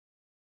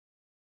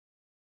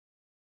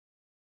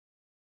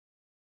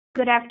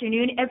Good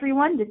afternoon,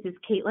 everyone. This is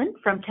Caitlin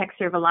from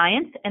TechServe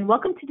Alliance, and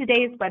welcome to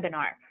today's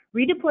webinar,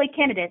 Redeploy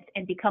Candidates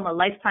and Become a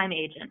Lifetime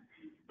Agent.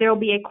 There will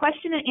be a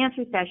question and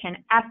answer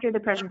session after the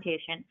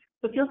presentation,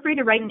 so feel free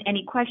to write in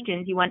any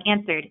questions you want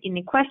answered in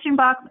the question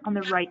box on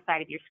the right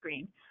side of your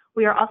screen.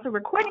 We are also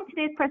recording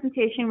today's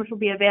presentation, which will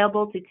be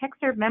available to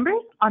TechServe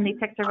members on the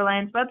TechServe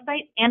Alliance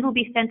website and will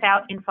be sent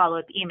out in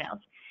follow-up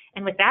emails.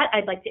 And with that,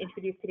 I'd like to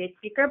introduce today's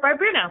speaker, Barb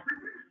Bruno.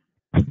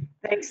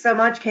 Thanks so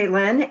much,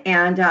 Caitlin.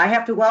 And I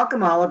have to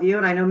welcome all of you.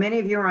 And I know many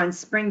of you are on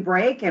spring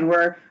break, and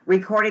we're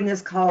recording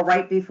this call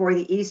right before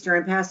the Easter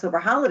and Passover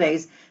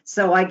holidays.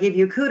 So I give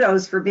you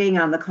kudos for being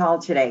on the call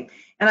today.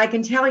 And I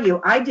can tell you,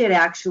 I did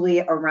actually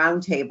a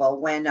roundtable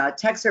when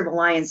TechServe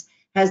Alliance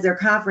has their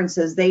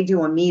conferences. They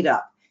do a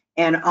meetup,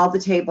 and all the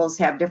tables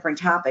have different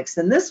topics.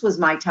 And this was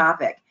my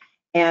topic.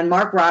 And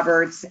Mark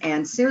Roberts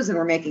and Susan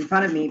were making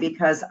fun of me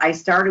because I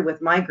started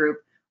with my group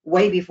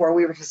way before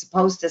we were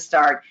supposed to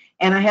start.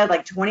 And I had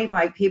like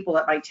 25 people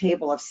at my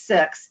table of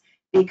 6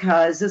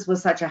 because this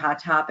was such a hot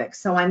topic.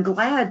 So I'm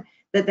glad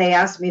that they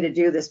asked me to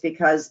do this,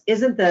 because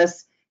isn't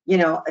this,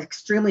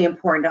 extremely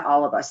important to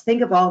all of us?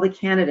 Think of all the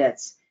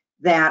candidates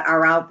that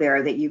are out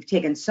there that you've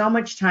taken so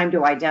much time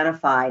to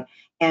identify,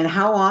 and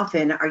how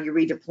often are you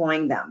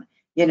redeploying them?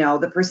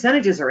 The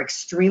percentages are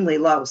extremely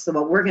low. So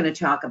what we're going to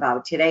talk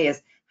about today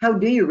is, how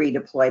do you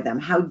redeploy them?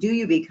 How do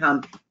you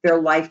become their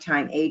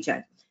lifetime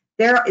agent?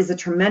 There is a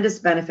tremendous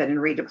benefit in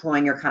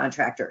redeploying your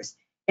contractors.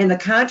 In the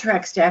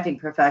contract staffing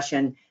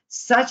profession,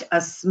 such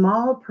a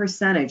small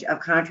percentage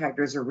of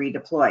contractors are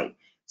redeployed.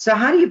 So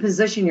how do you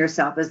position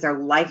yourself as their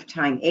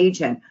lifetime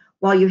agent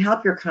while you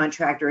help your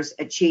contractors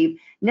achieve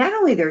not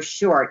only their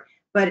short,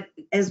 but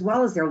as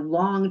well as their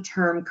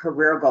long-term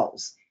career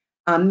goals?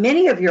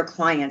 Many of your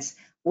clients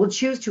will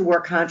choose to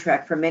work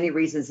contract for many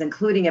reasons,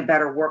 including a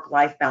better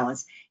work-life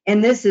balance.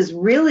 And this is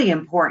really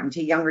important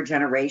to younger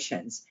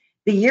generations.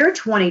 The year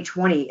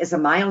 2020 is a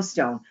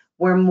milestone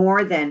where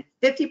more than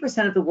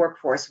 50% of the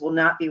workforce will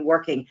not be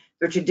working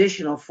the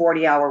traditional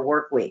 40-hour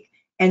work week.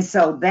 And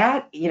so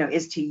that,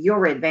 is to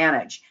your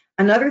advantage.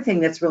 Another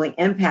thing that's really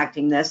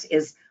impacting this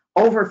is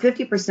over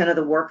 50% of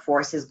the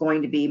workforce is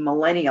going to be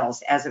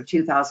millennials as of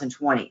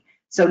 2020.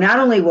 So not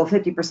only will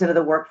 50% of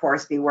the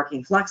workforce be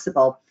working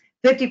flexible,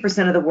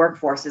 50% of the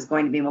workforce is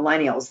going to be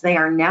millennials. They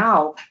are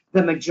now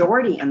the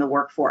majority in the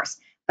workforce.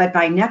 But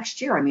by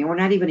next year, we're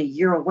not even a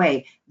year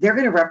away, they're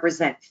going to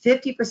represent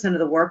 50% of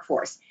the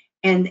workforce.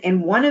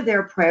 And one of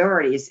their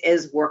priorities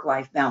is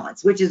work-life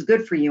balance, which is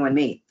good for you and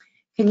me.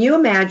 Can you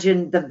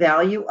imagine the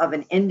value of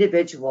an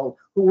individual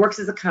who works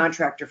as a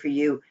contractor for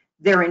you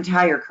their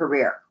entire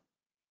career?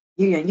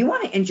 You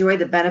want to enjoy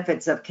the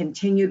benefits of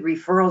continued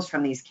referrals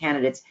from these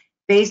candidates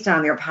based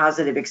on their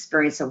positive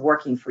experience of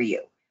working for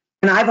you.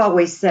 And I've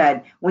always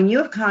said, when you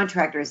have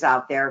contractors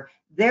out there,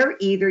 they're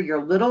either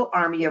your little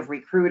army of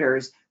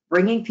recruiters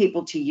bringing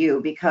people to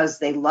you because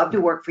they love to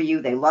work for you,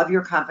 they love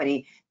your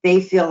company, they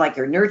feel like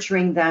you're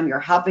nurturing them, you're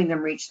helping them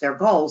reach their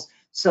goals.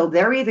 So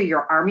they're either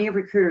your army of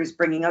recruiters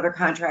bringing other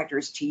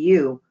contractors to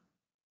you,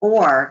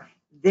 or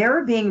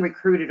they're being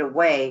recruited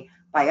away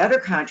by other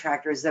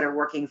contractors that are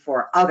working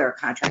for other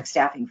contract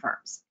staffing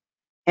firms.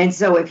 And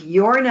so if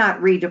you're not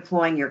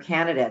redeploying your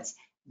candidates,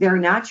 they're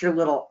not your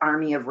little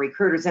army of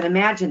recruiters. And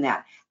imagine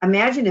that.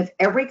 Imagine if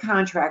every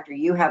contractor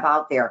you have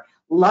out there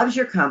loves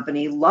your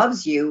company,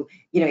 loves you,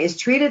 is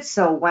treated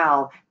so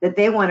well that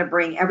they want to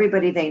bring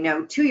everybody they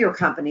know to your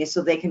company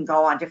so they can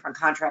go on different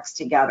contracts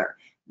together.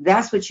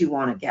 That's what you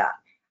want to get.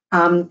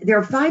 There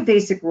are 5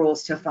 basic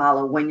rules to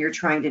follow when you're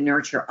trying to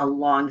nurture a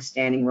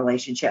long-standing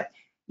relationship.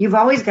 You've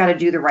always got to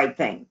do the right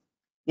thing.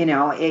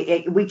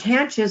 We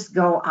can't just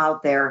go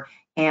out there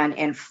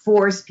and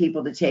force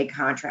people to take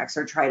contracts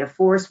or try to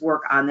force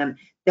work on them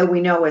that we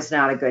know is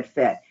not a good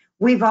fit.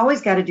 We've always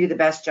got to do the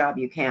best job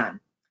you can.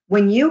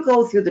 When you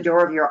go through the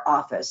door of your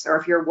office, or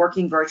if you're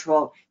working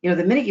virtual, the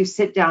minute you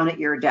sit down at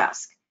your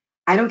desk,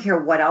 I don't care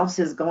what else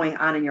is going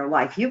on in your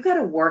life, you've got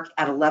to work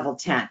at a level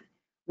 10.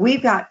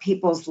 We've got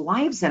people's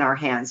lives in our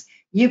hands.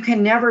 You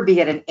can never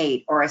be at an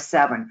 8 or a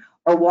 7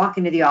 or walk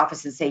into the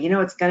office and say,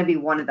 it's going to be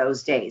one of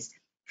those days.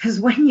 Because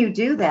when you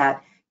do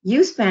that,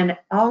 you spend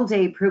all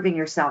day proving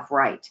yourself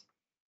right.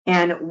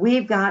 And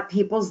we've got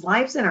people's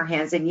lives in our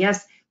hands. And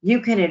yes,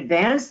 you can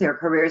advance their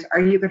careers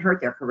or you can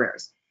hurt their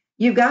careers.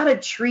 You've got to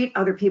treat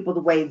other people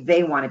the way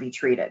they want to be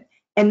treated.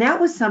 And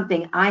that was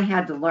something I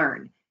had to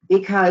learn,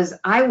 because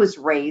I was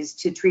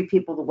raised to treat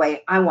people the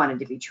way I wanted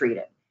to be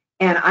treated.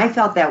 And I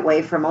felt that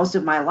way for most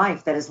of my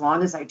life, that as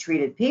long as I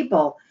treated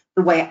people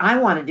the way I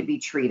wanted to be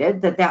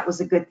treated, that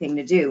was a good thing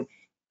to do.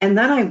 And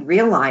then I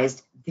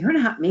realized they're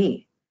not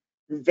me.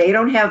 They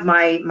don't have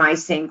my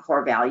same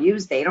core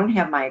values. They don't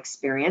have my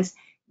experience.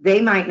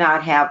 They might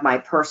not have my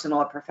personal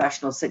or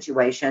professional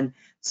situation.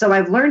 So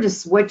I've learned to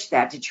switch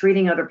that to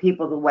treating other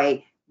people the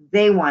way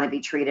they want to be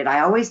treated. I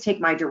always take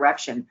my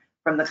direction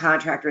from the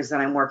contractors that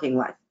I'm working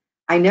with.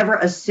 I never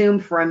assume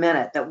for a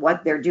minute that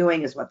what they're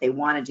doing is what they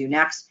want to do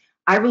next.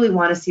 I really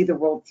want to see the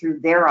world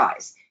through their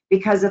eyes,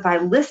 because if I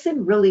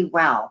listen really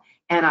well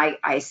and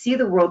I see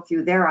the world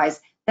through their eyes,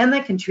 then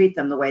they can treat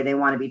them the way they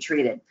want to be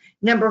treated.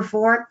 Number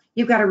 4,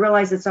 you've got to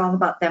realize it's all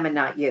about them and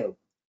not you.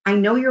 I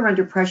know you're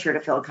under pressure to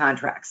fill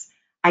contracts.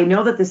 I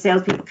know that the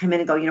salespeople come in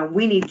and go,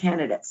 we need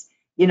candidates.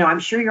 I'm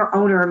sure your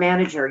owner or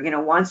manager,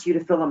 wants you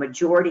to fill a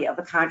majority of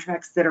the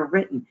contracts that are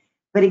written.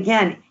 But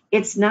again,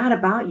 it's not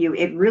about you.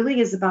 It really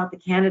is about the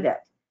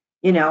candidate.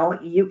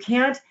 You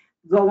can't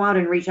go out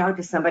and reach out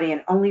to somebody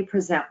and only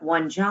present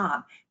one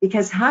job,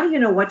 because how do you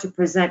know what to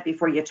present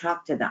before you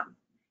talk to them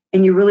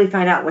and you really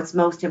find out what's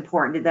most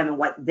important to them and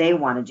what they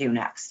want to do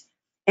next?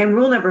 And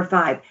rule number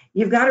 5,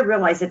 you've got to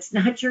realize it's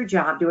not your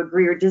job to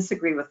agree or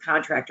disagree with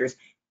contractors.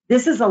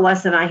 This is a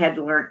lesson I had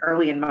to learn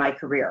early in my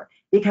career,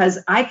 because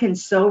I can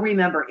so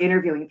remember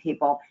interviewing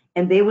people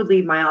and they would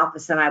leave my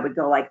office and I would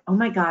go like, oh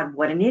my God,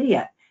 what an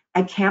idiot.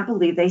 I can't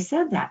believe they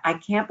said that. I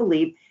can't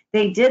believe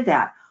they did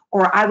that.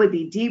 Or I would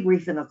be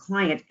debriefing a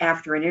client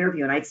after an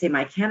interview and I'd say,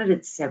 my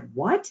candidate said,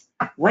 what?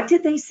 What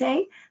did they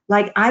say?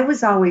 Like, I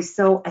was always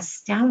so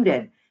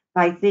astounded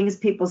by things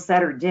people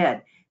said or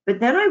did. But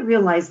then I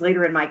realized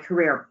later in my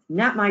career,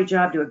 not my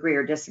job to agree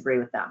or disagree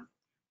with them.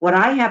 What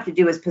I have to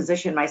do is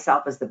position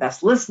myself as the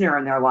best listener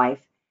in their life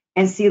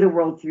and see the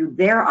world through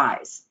their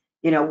eyes.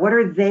 What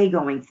are they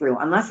going through?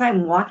 Unless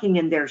I'm walking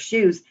in their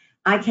shoes,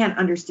 I can't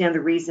understand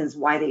the reasons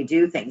why they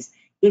do things.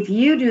 If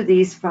you do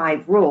these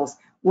 5 rules,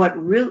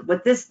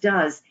 what this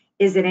does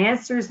is it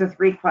answers the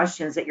 3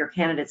 questions that your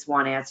candidates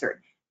want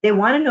answered. They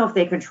want to know if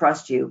they can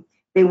trust you.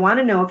 They want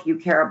to know if you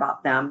care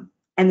about them.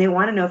 And they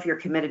want to know if you're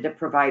committed to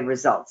provide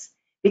results.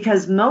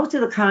 Because most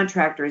of the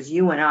contractors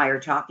you and I are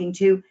talking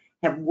to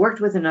have worked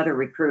with another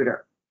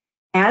recruiter.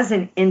 As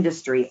an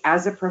industry,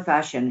 as a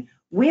profession,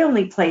 we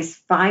only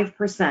place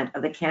 5%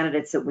 of the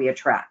candidates that we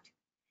attract.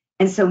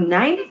 And so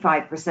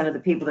 95% of the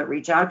people that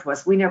reach out to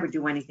us, we never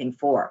do anything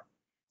for.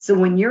 So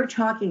when you're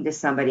talking to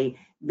somebody,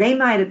 they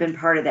might have been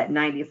part of that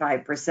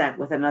 95%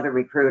 with another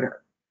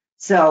recruiter.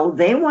 So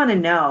they want to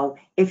know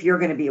if you're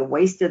going to be a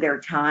waste of their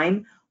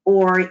time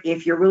or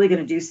if you're really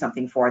going to do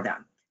something for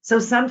them. So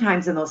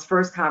sometimes in those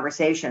first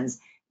conversations,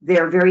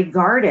 they're very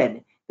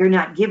guarded. They're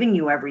not giving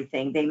you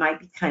everything. They might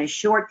be kind of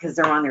short because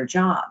they're on their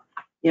job.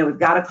 We've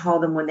got to call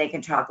them when they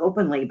can talk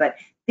openly. But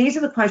these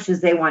are the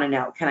questions they want to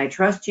know. Can I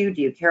trust you?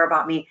 Do you care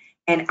about me?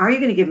 And are you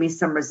going to give me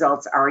some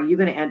results? Or are you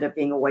going to end up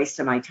being a waste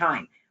of my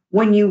time?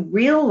 When you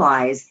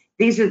realize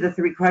these are the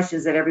 3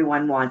 questions that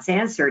everyone wants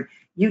answered,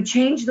 you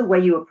change the way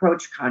you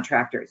approach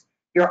contractors.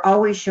 You're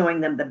always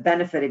showing them the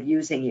benefit of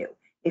using you.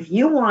 If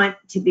you want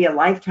to be a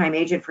lifetime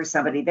agent for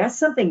somebody, that's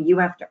something you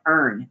have to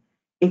earn.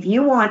 If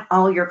you want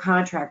all your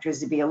contractors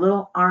to be a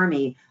little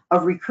army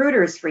of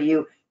recruiters for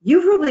you,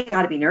 you've really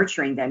got to be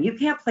nurturing them. You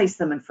can't place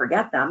them and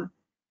forget them,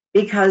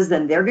 because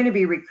then they're going to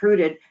be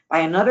recruited by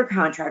another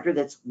contractor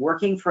that's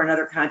working for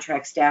another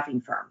contract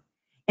staffing firm.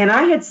 And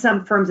I had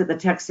some firms at the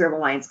TechServe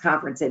Alliance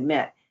conference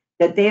admit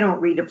that they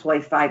don't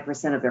redeploy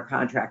 5% of their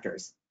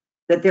contractors,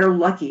 that they're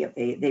lucky if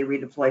they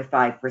redeploy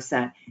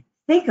 5%.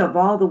 Think of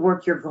all the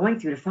work you're going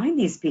through to find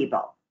these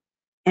people.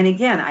 And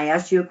again, I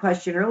asked you a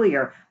question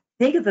earlier.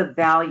 Think of the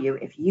value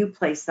if you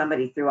place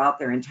somebody throughout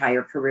their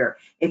entire career,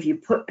 if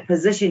you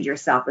positioned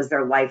yourself as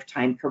their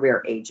lifetime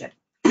career agent.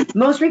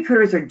 Most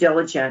recruiters are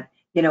diligent,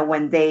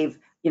 when they've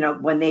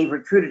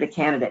recruited a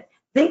candidate.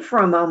 Think for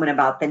a moment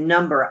about the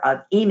number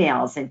of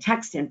emails and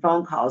text and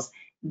phone calls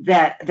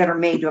that are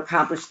made to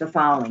accomplish the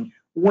following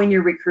when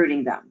you're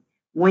recruiting them: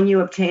 when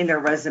you obtain their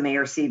resume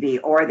or CV,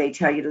 or they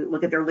tell you to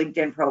look at their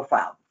LinkedIn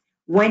profile;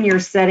 when you're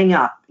setting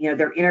up,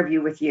 their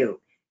interview with you;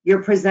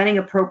 you're presenting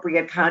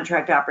appropriate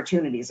contract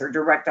opportunities or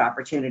direct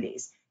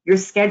opportunities; you're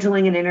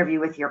scheduling an interview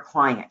with your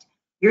client;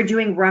 you're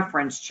doing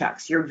reference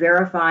checks; you're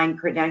verifying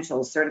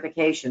credentials,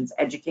 certifications,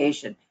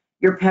 education;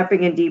 you're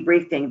prepping and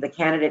debriefing the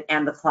candidate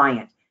and the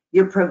client;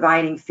 you're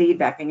providing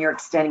feedback, and you're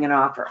extending an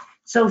offer.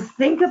 So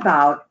think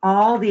about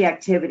all the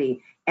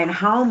activity and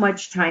how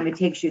much time it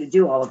takes you to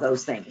do all of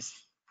those things.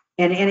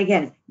 And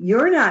again,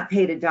 you're not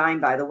paid a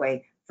dime, by the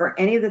way, for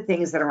any of the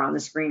things that are on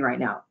the screen right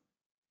now.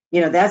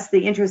 That's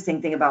the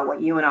interesting thing about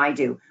what you and I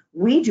do.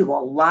 We do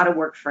a lot of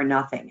work for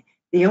nothing.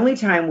 The only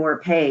time we're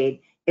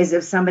paid is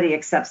if somebody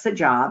accepts a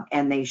job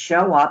and they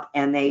show up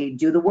and they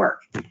do the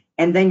work,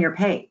 and then you're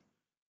paid.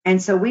 And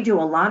so we do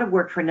a lot of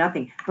work for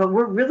nothing, but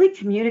we're really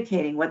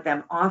communicating with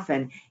them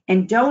often,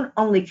 and don't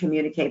only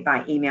communicate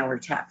by email or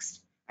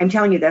text. I'm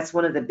telling you, that's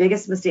one of the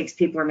biggest mistakes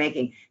people are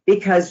making,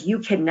 because you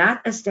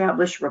cannot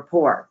establish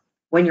rapport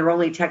when you're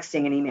only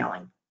texting and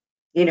emailing.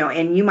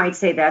 And you might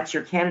say that's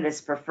your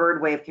candidate's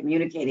preferred way of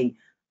communicating.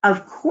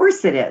 Of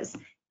course it is.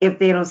 If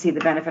they don't see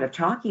the benefit of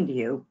talking to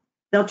you,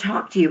 they'll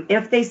talk to you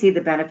if they see the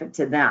benefit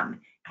to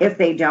them. If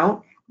they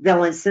don't,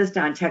 they'll insist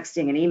on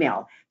texting and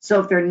email. So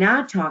if they're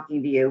not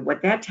talking to you,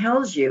 what that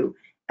tells you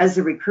as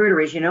a recruiter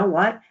is, you know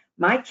what?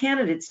 My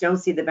candidates don't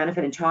see the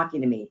benefit in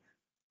talking to me.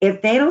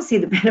 If they don't see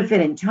the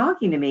benefit in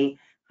talking to me,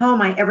 how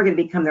am I ever going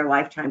to become their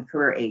lifetime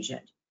career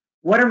agent?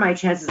 What are my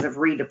chances of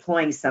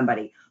redeploying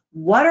somebody?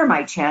 What are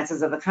my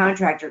chances of the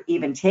contractor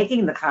even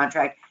taking the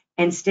contract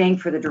and staying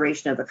for the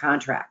duration of the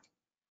contract?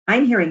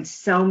 I'm hearing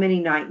so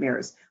many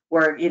nightmares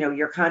where,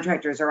 your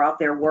contractors are out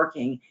there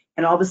working,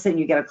 and all of a sudden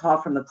you get a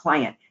call from the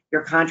client.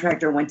 Your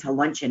contractor went to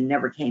lunch and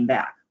never came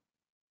back.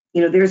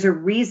 There's a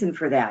reason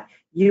for that.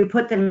 You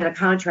put them in a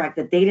contract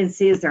that they didn't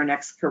see as their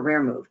next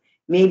career move.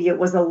 Maybe it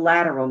was a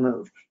lateral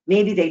move.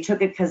 Maybe they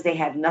took it because they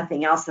had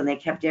nothing else and they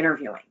kept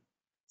interviewing.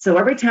 So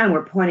every time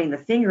we're pointing the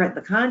finger at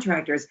the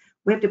contractors,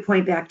 we have to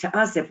point back to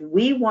us. If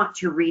we want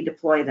to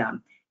redeploy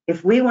them,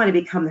 if we want to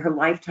become their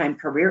lifetime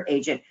career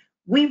agent,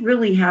 we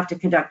really have to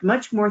conduct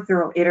much more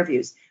thorough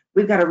interviews.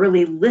 We've got to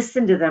really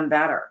listen to them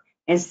better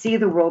and see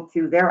the world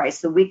through their eyes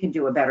so we can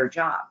do a better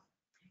job.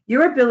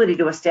 Your ability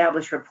to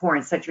establish rapport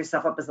and set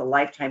yourself up as a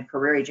lifetime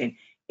career agent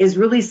is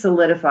really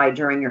solidified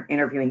during your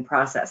interviewing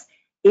process.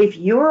 If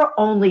you're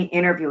only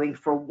interviewing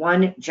for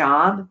one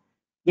job,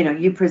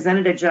 you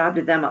presented a job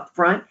to them up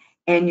front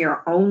and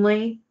you're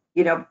only,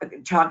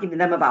 talking to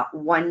them about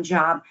one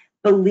job,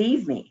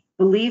 believe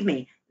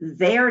me,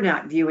 they're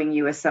not viewing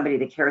you as somebody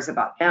that cares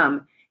about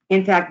them.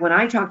 In fact, when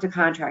I talk to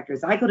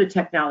contractors, I go to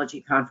technology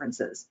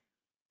conferences,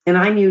 and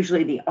I'm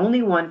usually the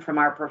only one from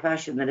our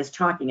profession that is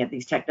talking at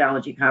these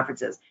technology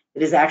conferences,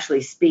 that is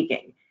actually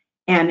speaking.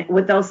 And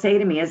what they'll say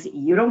to me is,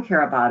 you don't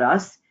care about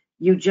us,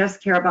 you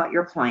just care about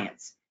your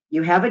clients.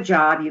 You have a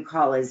job, you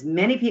call as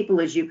many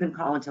people as you can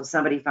call until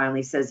somebody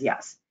finally says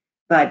yes,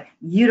 but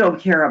you don't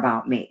care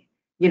about me.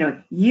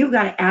 You've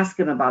got to ask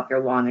them about their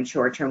long and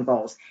short-term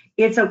goals.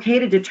 It's okay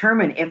to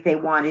determine if they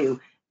want to,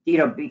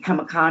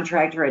 become a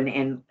contractor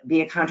and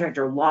be a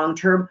contractor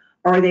long-term,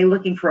 or are they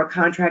looking for a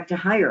contract to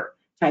hire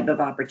type of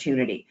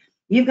opportunity.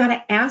 You've got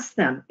to ask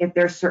them if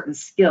there's certain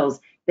skills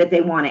that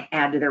they want to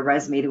add to their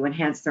resume to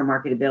enhance their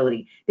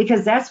marketability,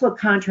 because that's what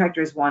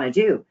contractors want to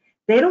do.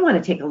 They don't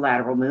want to take a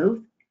lateral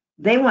move.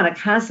 They want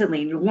to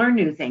constantly learn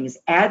new things,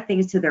 add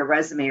things to their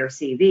resume or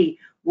CV,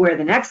 where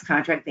the next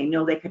contract they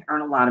know they can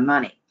earn a lot of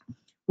money.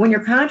 When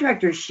your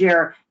contractors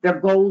share their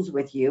goals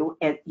with you,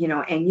 and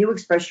you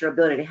express your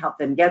ability to help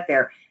them get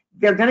there,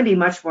 they're going to be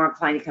much more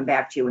inclined to come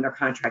back to you when their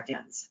contract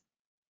ends.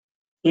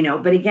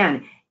 But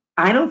again,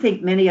 I don't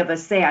think many of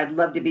us say, I'd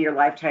love to be your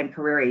lifetime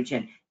career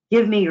agent.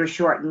 Give me your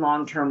short and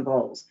long-term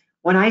goals.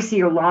 When I see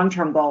your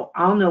long-term goal,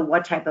 I'll know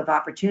what type of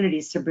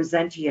opportunities to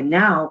present to you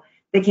now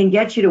that can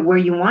get you to where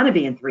you want to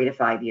be in 3 to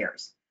 5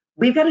 years.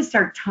 We've got to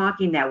start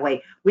talking that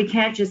way. We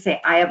can't just say,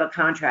 I have a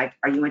contract,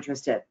 are you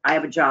interested? I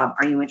have a job,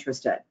 are you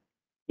interested?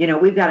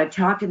 We've got to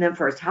talk to them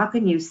first. How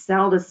can you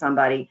sell to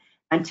somebody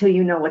until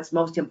you know what's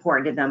most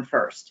important to them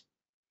first?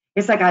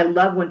 It's like, I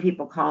love when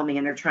people call me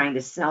and they're trying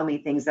to sell me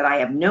things that I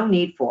have no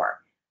need for.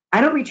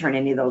 I don't return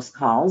any of those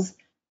calls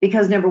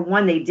because, number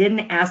one, they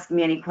didn't ask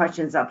me any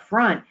questions up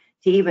front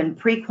to even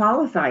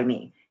pre-qualify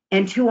me.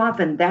 And too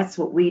often that's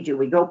what we do.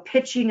 We go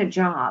pitching a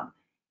job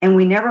and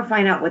we never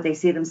find out what they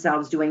see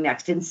themselves doing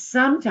next. And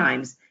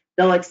sometimes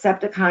they'll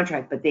accept a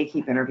contract, but they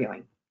keep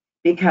interviewing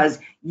because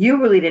you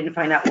really didn't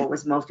find out what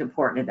was most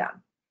important to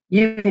them.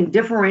 You can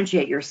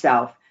differentiate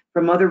yourself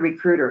from other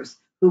recruiters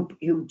who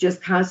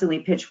just constantly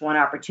pitch one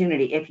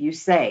opportunity if you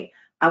say,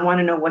 I want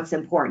to know what's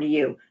important to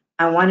you.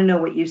 I want to know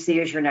what you see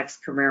as your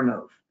next career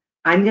move.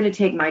 I'm going to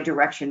take my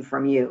direction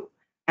from you.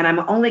 And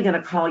I'm only going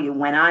to call you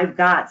when I've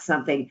got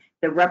something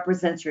that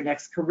represents your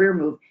next career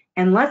move.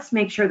 And let's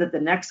make sure that the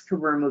next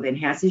career move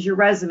enhances your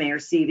resume or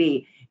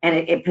CV and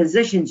it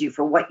positions you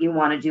for what you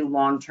want to do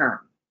long term.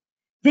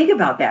 Think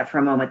about that for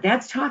a moment.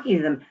 That's talking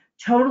to them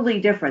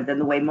totally different than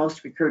the way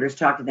most recruiters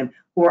talk to them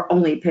who are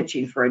only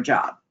pitching for a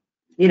job.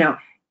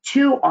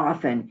 Too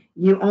often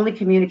you only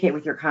communicate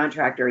with your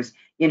contractors,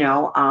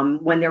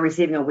 when they're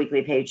receiving a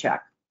weekly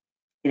paycheck.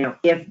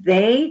 If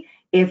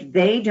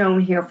they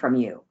don't hear from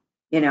you,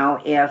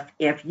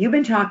 if you've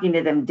been talking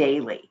to them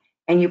daily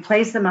and you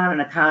place them out on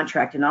a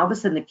contract and all of a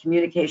sudden the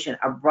communication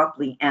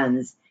abruptly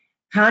ends,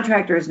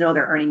 contractors know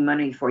they're earning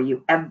money for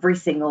you every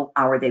single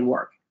hour they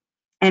work.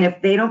 And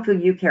if they don't feel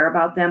you care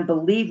about them,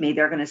 believe me,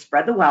 they're going to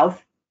spread the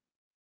wealth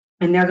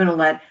and they're going to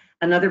let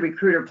another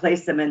recruiter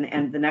place them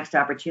in the next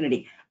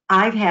opportunity.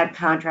 I've had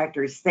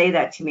contractors say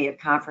that to me at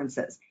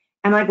conferences.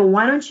 And I go,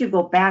 why don't you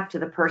go back to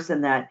the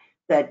person that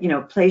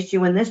placed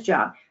you in this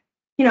job?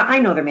 I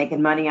know they're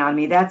making money on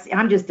me.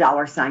 I'm just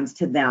dollar signs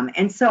to them.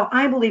 And so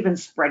I believe in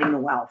spreading the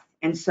wealth.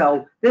 And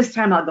so this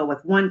time I'll go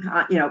with one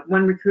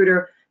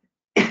recruiter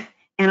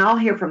and I'll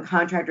hear from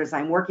contractors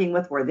I'm working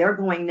with where they're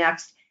going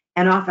next.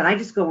 And often I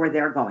just go where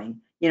they're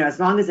going, as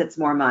long as it's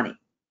more money.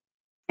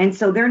 And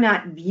so they're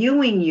not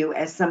viewing you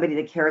as somebody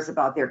that cares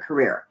about their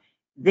career.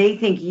 They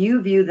think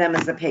you view them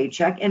as a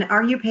paycheck. And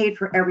are you paid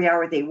for every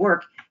hour they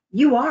work?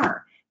 You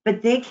are.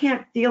 But they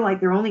can't feel like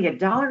they're only a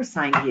dollar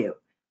sign to you.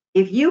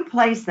 If you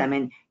place them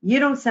and you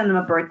don't send them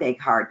a birthday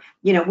card,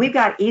 we've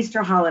got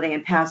Easter holiday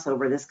and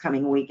Passover this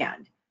coming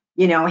weekend.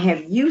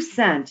 Have you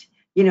sent,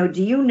 do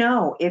you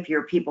know if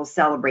your people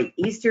celebrate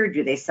Easter?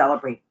 Do they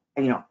celebrate,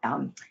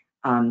 I'm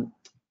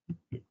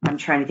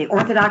trying to think,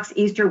 Orthodox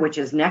Easter, which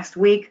is next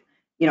week?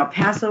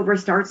 Passover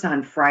starts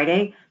on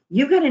Friday.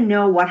 You've got to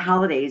know what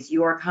holidays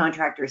your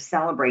contractors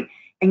celebrate,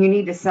 and you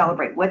need to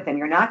celebrate with them.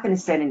 You're not going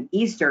to send an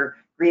Easter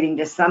greeting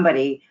to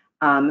somebody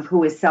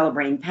who is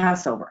celebrating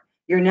Passover.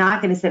 You're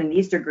not going to send an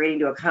Easter greeting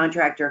to a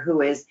contractor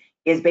who is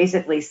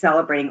basically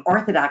celebrating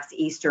Orthodox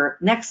Easter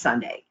next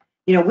Sunday.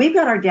 We've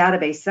got our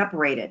database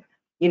separated,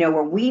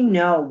 where we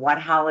know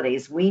what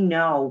holidays, we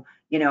know,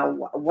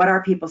 what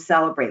our people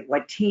celebrate,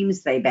 what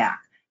teams they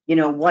back,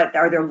 what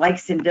are their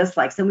likes and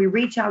dislikes, and we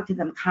reach out to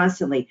them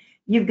constantly.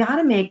 You've got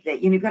to make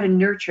that, you've got to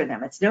nurture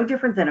them. It's no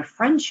different than a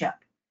friendship.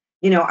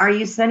 Are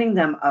you sending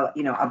them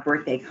a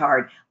birthday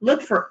card?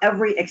 Look for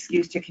every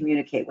excuse to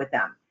communicate with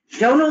them.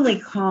 Don't only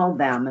call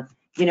them,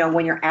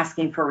 when you're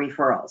asking for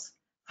referrals.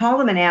 Call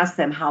them and ask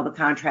them how the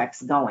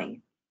contract's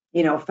going.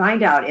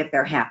 Find out if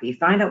they're happy.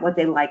 Find out what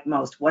they like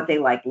most, what they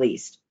like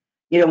least.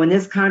 When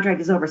this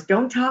contract is over,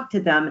 don't talk to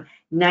them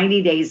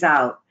 90 days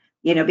out,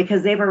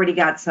 because they've already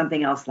got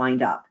something else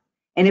lined up.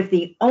 And if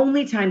the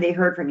only time they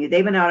heard from you,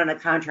 they've been out on a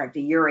contract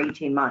a year or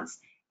 18 months,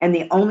 and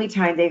the only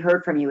time they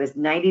heard from you is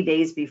 90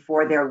 days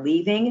before they're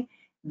leaving,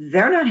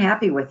 they're not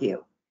happy with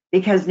you,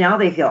 because now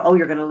they feel, oh,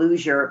 you're going to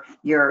lose your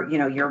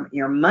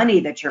money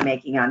that you're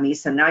making on me.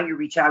 So now you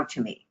reach out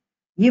to me.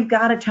 You've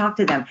got to talk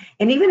to them.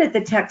 And even at the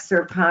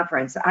TechServe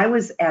conference, I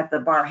was at the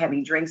bar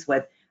having drinks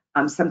with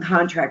some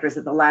contractors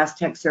at the last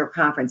TechServe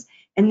conference,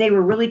 and they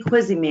were really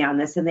quizzing me on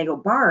this. And they go,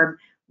 Barb,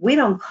 we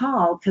don't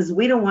call because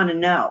we don't want to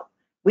know.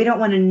 We don't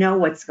want to know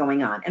what's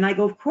going on. And I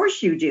go, of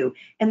course you do.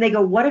 And they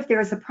go, what if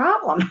there's a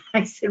problem?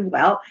 I said,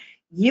 well,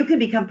 you can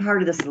become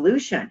part of the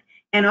solution.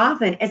 And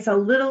often it's a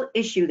little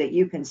issue that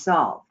you can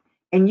solve.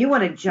 And you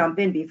want to jump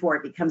in before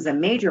it becomes a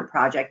major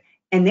project,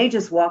 and they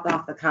just walk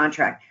off the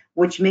contract,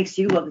 which makes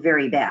you look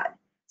very bad.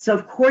 So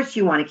of course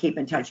you want to keep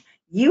in touch.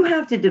 You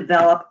have to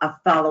develop a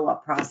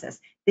follow-up process.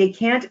 They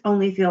can't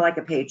only feel like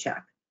a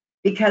paycheck,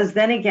 because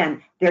then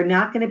again, they're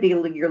not going to be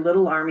your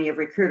little army of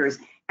recruiters.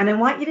 And I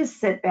want you to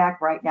sit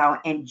back right now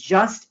and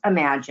just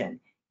imagine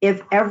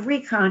if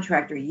every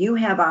contractor you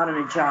have out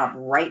on a job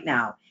right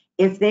now,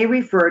 if they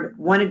referred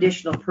one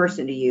additional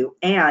person to you,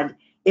 and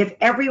if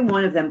every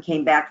one of them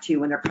came back to you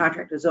when their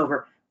contract was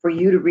over for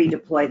you to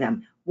redeploy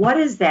them, what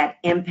is that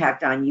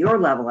impact on your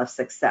level of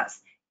success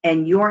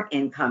and your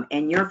income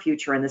and your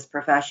future in this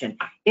profession?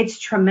 It's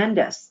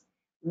tremendous.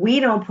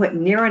 We don't put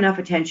near enough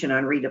attention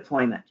on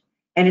redeployment,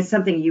 and it's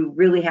something you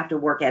really have to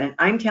work at. And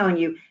I'm telling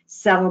you,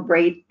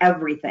 celebrate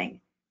everything.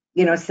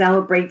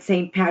 Celebrate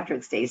St.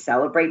 Patrick's Day,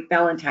 celebrate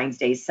Valentine's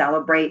Day,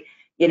 celebrate,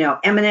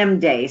 M&M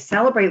Day,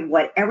 celebrate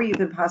whatever you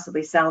can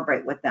possibly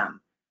celebrate with them.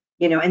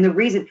 And the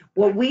reason,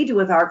 what we do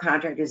with our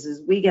contractors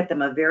is we get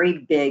them a very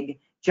big,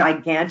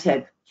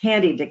 gigantic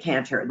candy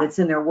decanter that's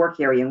in their work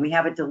area, and we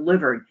have it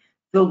delivered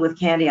filled with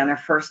candy on their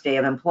first day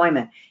of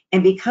employment.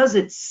 And because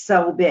it's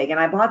so big, and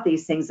I bought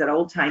these things at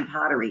Old Time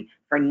Pottery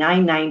for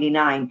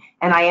 $9.99,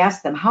 and I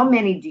asked them, how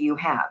many do you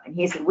have? And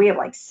he said, we have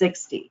like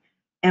 60.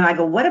 And I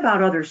go, what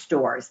about other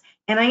stores?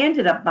 And I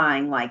ended up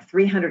buying like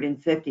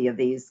 350 of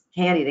these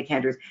candy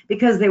decanters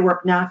because they were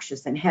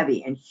obnoxious and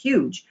heavy and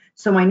huge.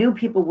 So I knew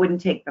people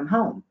wouldn't take them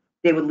home.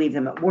 They would leave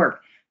them at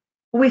work.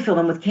 We fill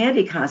them with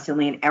candy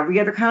constantly, and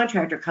every other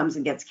contractor comes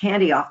and gets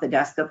candy off the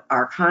desk of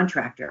our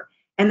contractor.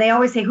 And they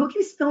always say, who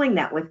keeps filling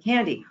that with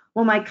candy?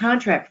 Well, my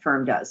contract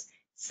firm does.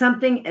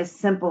 Something as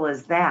simple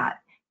as that.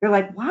 They're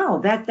like,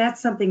 wow,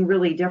 that's something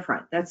really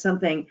different. That's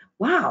something,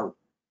 wow.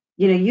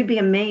 You'd be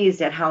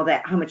amazed at how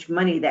much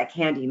money that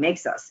candy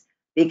makes us,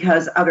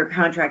 because other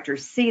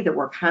contractors see that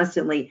we're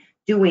constantly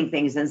doing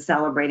things and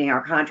celebrating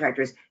our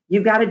contractors.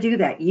 You've got to do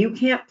that. You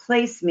can't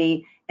place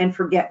me and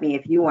forget me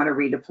if you want to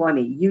redeploy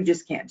me. You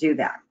just can't do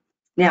that.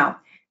 Now,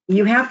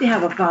 you have to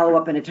have a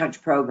follow-up and a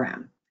touch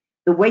program.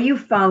 The way you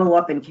follow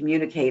up and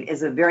communicate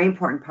is a very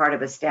important part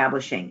of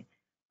establishing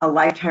a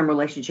lifetime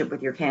relationship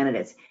with your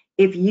candidates.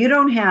 If you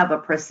don't have a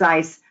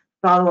precise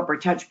follow-up or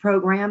touch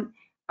program,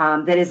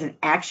 that is an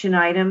action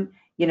item,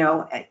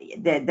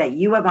 that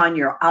you have on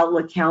your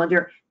Outlook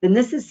calendar, then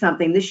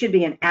this should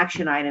be an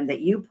action item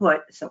that you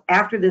put. So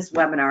after this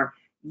webinar,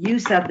 you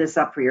set this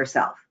up for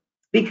yourself.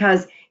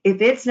 Because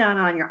if it's not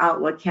on your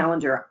Outlook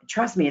calendar,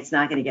 trust me, it's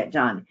not going to get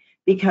done.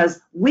 Because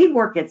we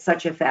work at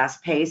such a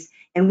fast pace,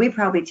 and we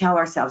probably tell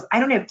ourselves, I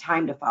don't have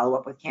time to follow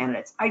up with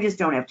candidates. I just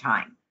don't have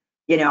time.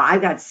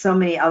 I've got so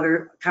many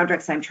other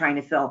contracts I'm trying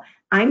to fill.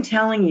 I'm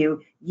telling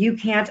you, you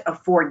can't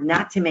afford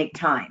not to make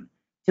time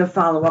to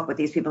follow up with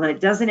these people. And it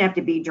doesn't have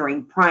to be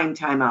during prime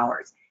time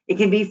hours. It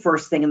can be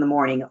first thing in the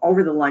morning,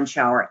 over the lunch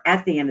hour,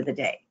 at the end of the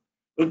day.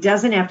 It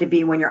doesn't have to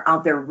be when you're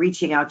out there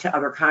reaching out to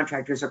other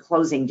contractors or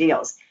closing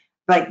deals.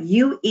 But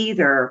you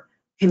either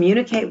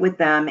communicate with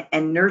them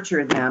and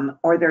nurture them,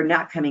 or they're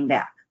not coming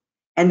back,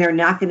 and they're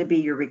not going to be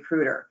your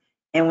recruiter.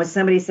 And when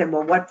somebody said,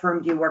 well, what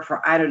firm do you work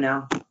for? I don't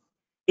know.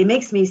 It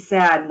makes me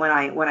sad when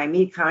I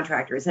meet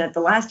contractors. And at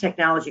the last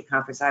technology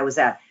conference I was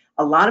at,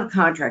 a lot of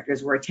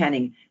contractors were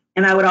attending.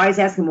 And I would always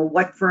ask them, well,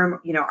 what firm,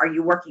 are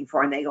you working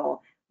for? And they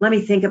go, let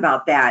me think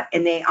about that.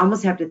 And they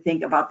almost have to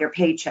think about their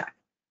paycheck.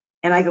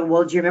 And I go,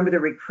 well, do you remember the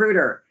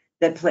recruiter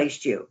that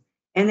placed you?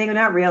 And they go,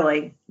 not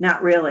really,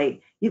 not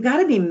really. You've got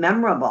to be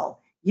memorable.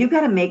 You've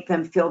got to make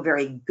them feel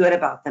very good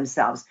about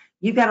themselves.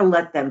 You've got to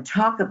let them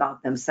talk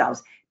about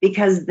themselves,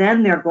 because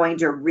then they're going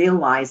to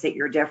realize that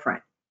you're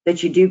different.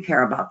 that you do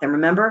care about them.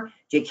 Remember,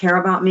 do you care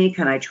about me?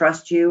 Can I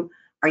trust you?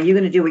 Are you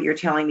going to do what you're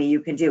telling me you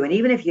can do? And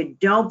even if you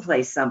don't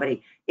place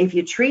somebody, if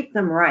you treat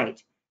them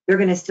right, they're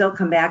going to still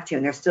come back to you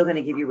and they're still going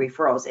to give you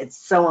referrals. It's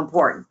so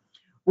important.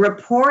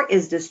 Rapport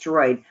is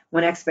destroyed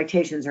when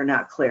expectations are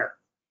not clear.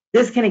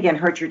 This can again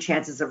hurt your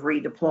chances of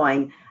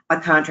redeploying a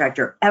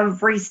contractor.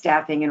 Every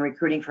staffing and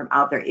recruiting firm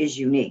out there is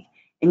unique.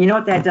 And you know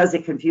what that does?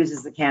 It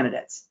confuses the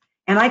candidates.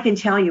 And I can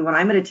tell you when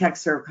I'm at a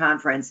TechServe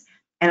conference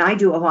and I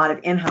do a lot of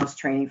in-house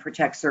training for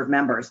TechServe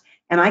members,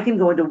 and I can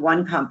go into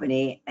one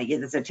company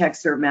that's a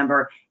TechServe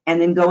member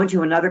and then go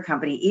into another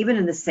company, even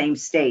in the same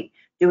state,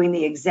 doing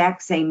the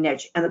exact same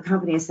niche, and the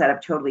company is set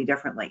up totally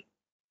differently.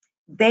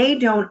 They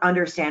don't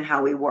understand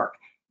how we work.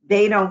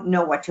 They don't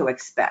know what to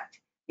expect,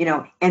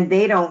 and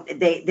they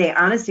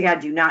honest to God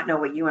do not know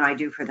what you and I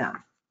do for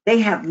them. They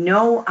have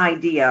no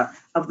idea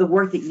of the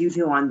work that you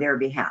do on their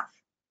behalf.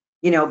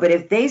 But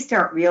if they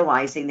start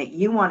realizing that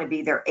you want to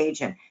be their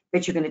agent,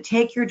 that you're going to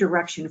take your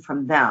direction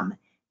from them,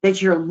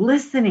 that you're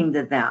listening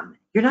to them,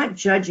 you're not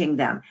judging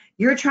them,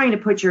 you're trying to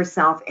put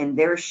yourself in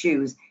their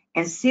shoes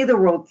and see the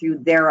world through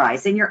their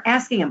eyes. And you're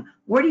asking them,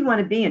 where do you want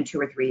to be in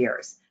 2 or 3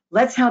 years?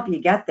 Let's help you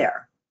get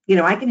there.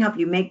 I can help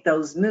you make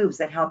those moves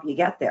that help you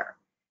get there.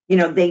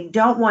 They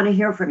don't want to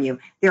hear from you.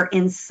 They're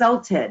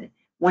insulted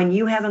when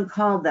you haven't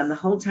called them the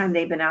whole time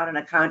they've been out on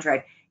a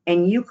contract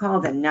and you call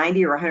them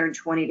 90 or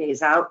 120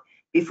 days out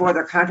before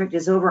their contract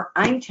is over.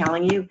 I'm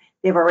telling you,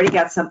 they've already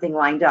got something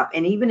lined up.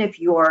 And even if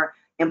your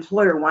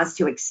employer wants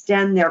to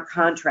extend their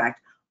contract,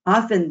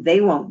 often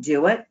they won't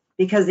do it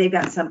because they've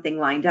got something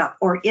lined up.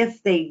 Or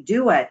if they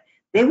do it,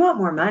 they want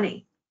more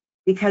money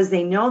because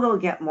they know they'll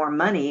get more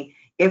money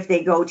if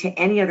they go to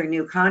any other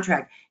new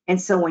contract.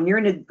 And so when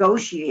you're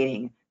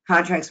negotiating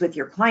contracts with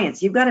your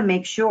clients, you've got to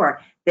make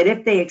sure that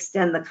if they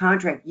extend the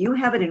contract, you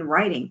have it in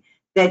writing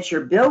that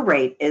your bill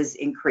rate is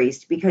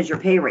increased because your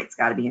pay rate's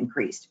got to be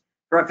increased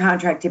for a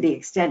contract to be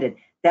extended.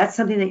 That's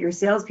something that your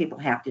salespeople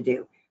have to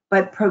do.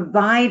 But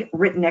provide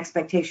written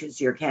expectations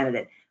to your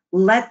candidate.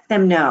 Let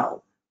them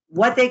know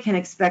what they can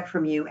expect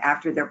from you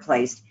after they're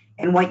placed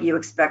and what you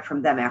expect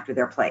from them after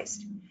they're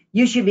placed.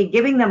 You should be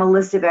giving them a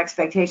list of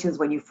expectations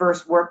when you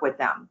first work with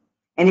them.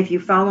 And if you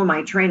follow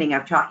my training,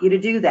 I've taught you to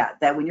do that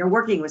when you're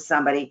working with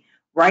somebody,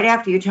 right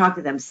after you talk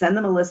to them, send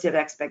them a list of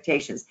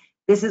expectations.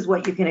 This is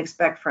what you can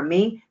expect from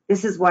me.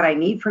 This is what I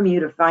need from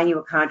you to find you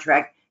a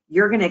contract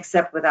you're going to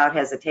accept without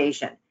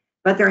hesitation.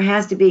 But there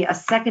has to be a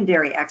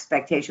secondary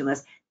expectation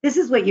list. This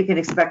is what you can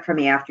expect from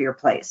me after you're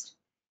placed.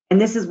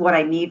 And this is what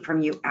I need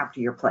from you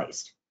after you're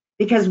placed.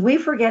 Because we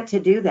forget to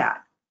do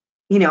that,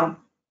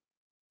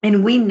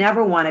 and we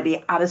never want to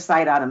be out of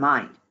sight, out of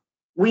mind.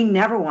 We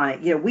never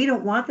want it. We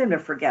don't want them to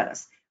forget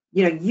us.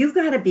 You've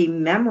got to be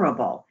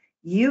memorable.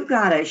 You've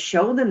got to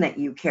show them that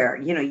you care.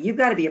 You've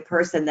got to be a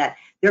person that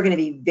they're going to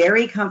be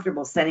very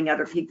comfortable sending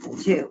other people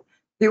to.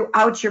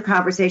 Throughout your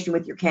conversation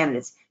with your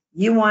candidates,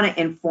 you want to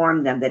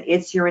inform them that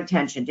it's your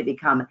intention to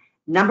become,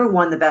 number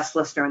one, the best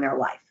listener in their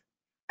life.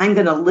 I'm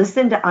going to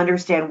listen to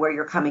understand where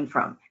you're coming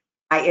from.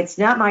 It's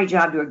not my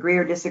job to agree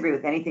or disagree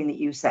with anything that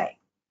you say.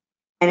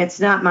 And it's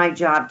not my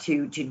job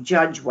to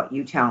judge what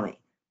you tell me.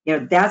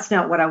 That's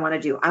not what I want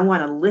to do. I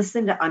want to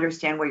listen to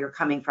understand where you're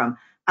coming from.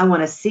 I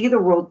want to see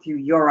the world through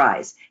your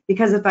eyes,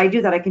 because if I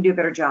do that, I can do a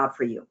better job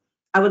for you.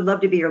 I would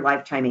love to be your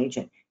lifetime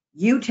agent.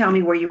 You tell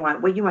me what you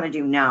want to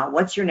do now.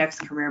 What's your next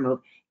career move?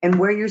 And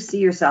where you see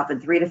yourself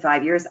in 3 to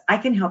 5 years, I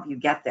can help you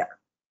get there.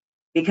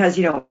 Because,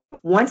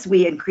 once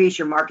we increase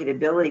your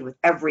marketability with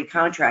every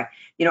contract,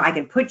 I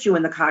can put you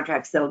in the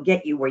contracts that'll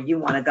get you where you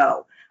want to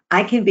go.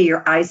 I can be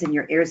your eyes and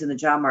your ears in the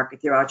job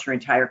market throughout your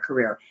entire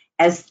career.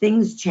 As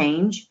things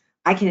change,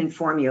 I can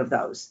inform you of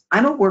those.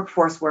 I'm a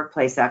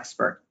workplace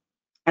expert,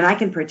 and I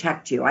can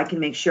protect you. I can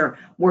make sure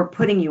we're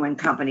putting you in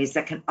companies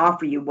that can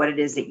offer you what it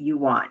is that you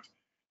want.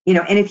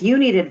 And if you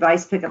need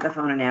advice, pick up the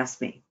phone and ask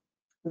me.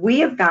 We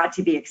have got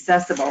to be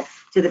accessible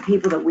to the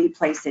people that we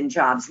place in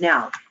jobs.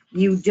 Now,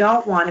 you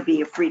don't want to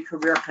be a free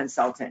career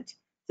consultant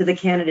to the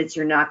candidates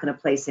you're not going to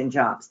place in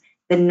jobs.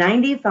 The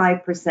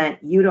 95%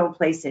 you don't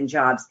place in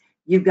jobs,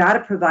 you've got to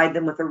provide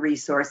them with a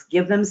resource,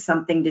 give them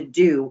something to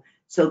do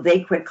so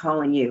they quit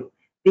calling you.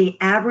 The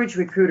average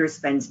recruiter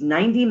spends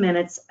 90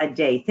 minutes a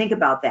day. Think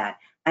about that.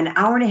 An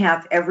hour and a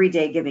half every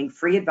day giving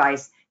free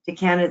advice to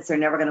candidates they're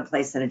never going to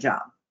place in a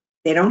job.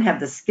 They don't have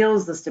the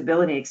skills, the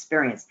stability,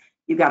 experience.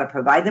 You've got to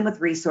provide them with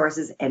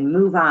resources and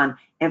move on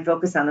and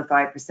focus on the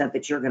 5%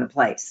 that you're going to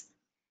place.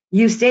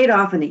 You state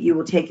often that you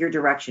will take your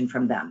direction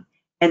from them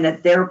and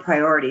that their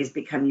priorities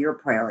become your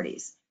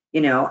priorities.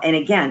 And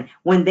again,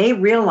 when they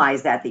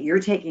realize that you're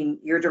taking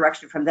your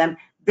direction from them,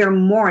 they're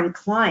more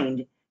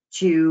inclined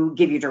to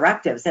give you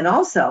directives. And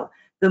also,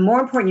 the more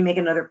important you make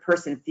another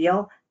person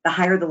feel, the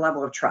higher the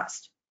level of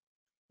trust.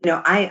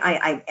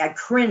 I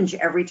cringe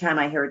every time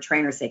I hear a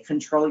trainer say,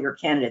 control your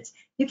candidates.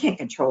 You can't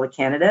control a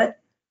candidate.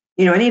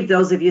 Any of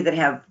those of you that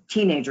have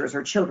teenagers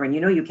or children,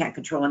 you can't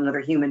control another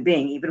human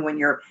being, even when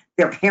you're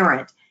their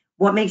parent.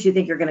 What makes you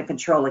think you're going to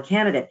control a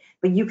candidate?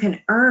 But you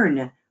can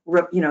earn,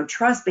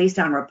 trust based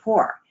on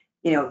rapport.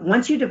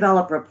 Once you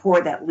develop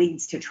rapport, that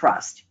leads to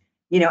trust,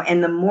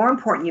 and the more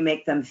important you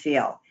make them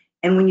feel.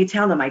 And when you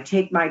tell them, I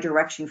take my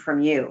direction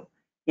from you,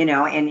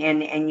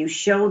 and you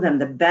show them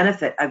the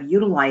benefit of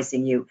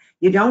utilizing you,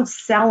 you don't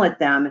sell at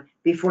them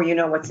before you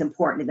know what's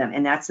important to them.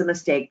 And that's a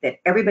mistake that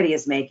everybody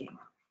is making.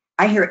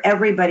 I hear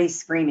everybody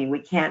screaming, we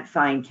can't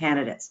find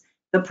candidates.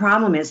 The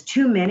problem is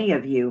too many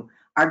of you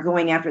are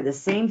going after the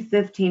same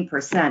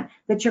 15%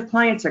 that your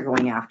clients are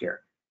going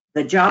after.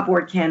 The job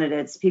board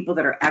candidates, people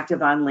that are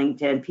active on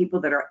LinkedIn,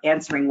 people that are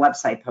answering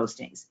website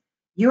postings.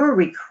 You're a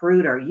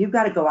recruiter. You've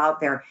got to go out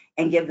there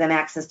and give them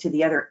access to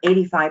the other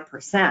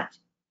 85%.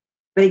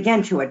 But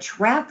again, to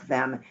attract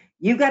them,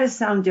 you've got to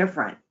sound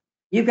different.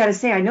 You've got to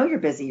say, I know you're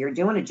busy. You're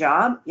doing a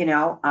job.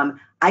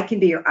 I can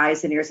be your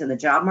eyes and ears in the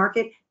job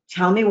market.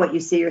 Tell me what you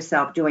see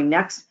yourself doing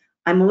next.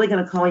 I'm only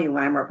going to call you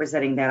when I'm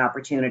representing that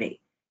opportunity.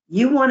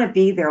 You want to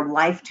be their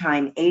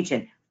lifetime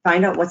agent.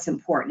 Find out what's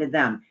important to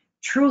them.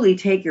 Truly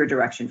take your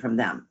direction from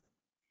them.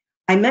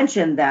 I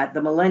mentioned that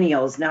the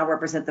millennials now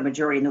represent the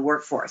majority in the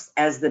workforce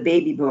as the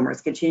baby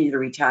boomers continue to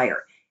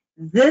retire.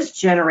 This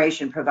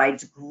generation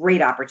provides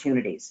great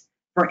opportunities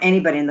for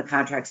anybody in the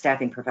contract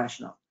staffing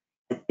profession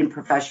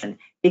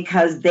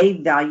because they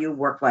value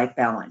work-life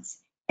balance.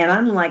 And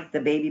unlike the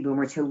baby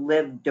boomers who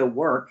live to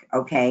work,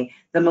 the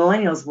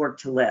millennials work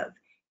to live.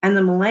 And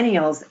the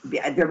millennials,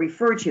 they're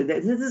referred to,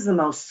 this is the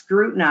most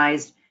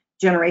scrutinized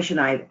generation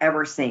I've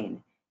ever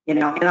seen. And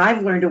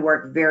I've learned to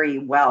work very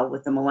well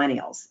with the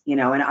millennials,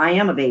 and I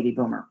am a baby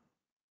boomer.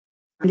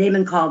 They've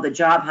been called the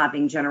job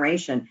hopping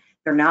generation.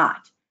 They're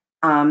not.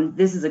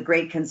 This is a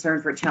great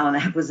concern for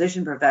talent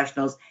acquisition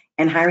professionals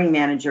and hiring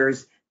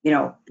managers,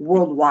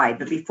 worldwide.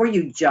 But before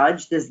you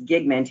judge this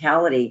gig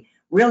mentality,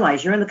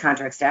 realize you're in the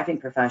contract staffing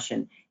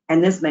profession,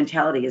 and this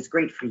mentality is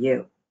great for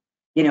you,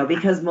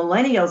 because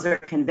millennials are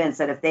convinced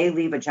that if they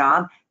leave a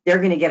job, they're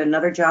going to get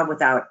another job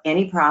without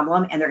any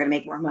problem, and they're going to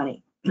make more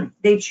money.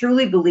 They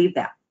truly believe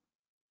that.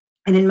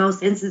 And in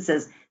most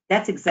instances,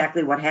 that's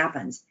exactly what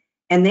happens.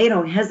 And they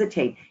don't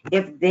hesitate.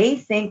 If they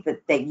think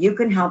that you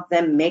can help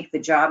them make the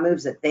job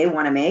moves that they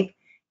want to make,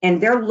 and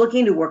they're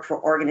looking to work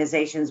for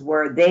organizations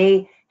where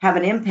they have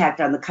an impact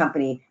on the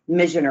company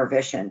mission or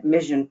vision.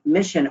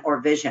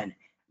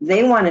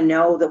 They want to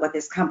know that what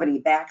this company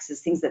backs is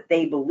things that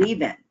they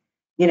believe in.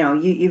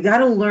 You've got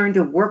to learn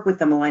to work with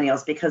the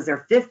millennials because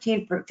they're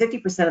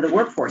 50% of the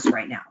workforce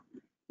right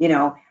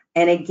now,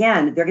 And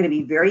again, they're going to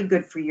be very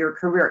good for your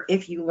career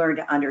if you learn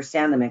to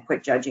understand them and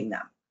quit judging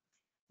them.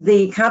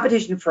 The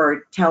competition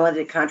for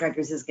talented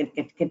contractors is going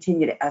to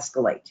continue to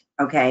escalate,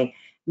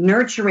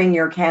 Nurturing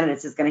your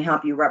candidates is going to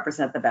help you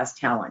represent the best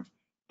talent,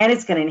 and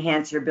it's going to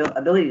enhance your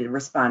ability to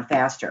respond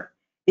faster.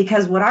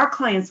 Because what our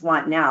clients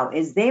want now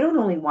is they don't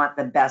only want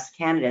the best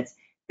candidates,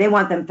 they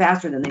want them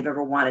faster than they've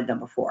ever wanted them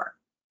before.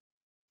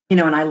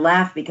 And I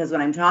laugh because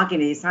when I'm talking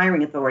to these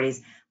hiring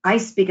authorities, I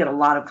speak at a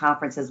lot of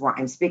conferences where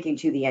I'm speaking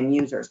to the end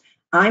users.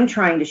 I'm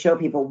trying to show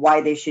people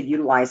why they should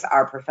utilize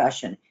our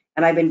profession.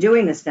 And I've been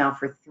doing this now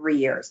for 3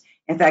 years.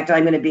 In fact,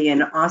 I'm going to be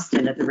in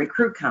Austin at the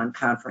RecruitCon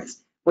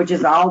conference, which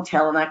is all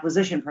talent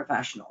acquisition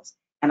professionals.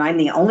 And I'm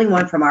the only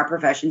one from our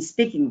profession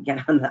speaking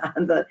again on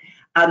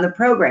the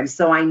program.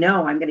 So I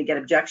know I'm going to get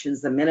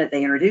objections the minute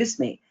they introduce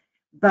me.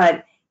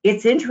 But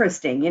it's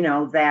interesting,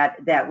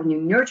 that when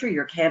you nurture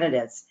your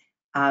candidates,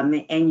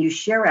 and you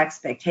share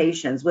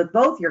expectations with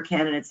both your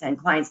candidates and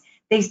clients,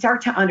 they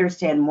start to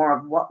understand more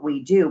of what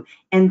we do,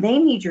 and they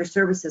need your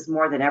services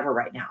more than ever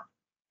right now.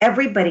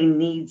 Everybody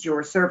needs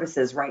your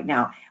services right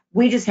now.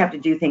 We just have to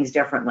do things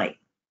differently.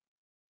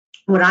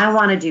 What I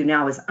want to do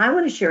now is I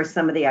want to share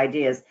some of the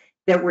ideas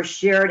that were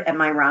shared at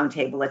my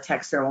roundtable at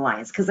TechServe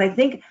Alliance, because I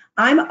think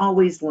I'm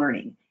always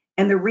learning.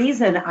 And the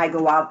reason I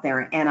go out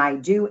there and I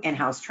do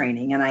in-house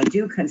training and I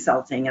do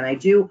consulting and I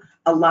do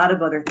a lot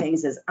of other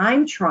things is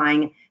I'm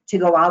trying to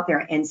go out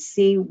there and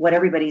see what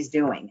everybody's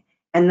doing,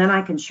 and then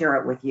I can share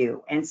it with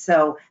you. And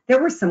so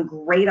there were some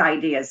great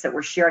ideas that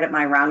were shared at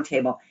my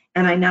roundtable,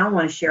 and I now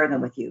want to share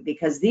them with you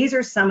because these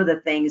are some of the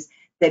things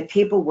that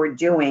people were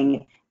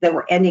doing that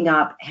were ending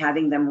up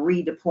having them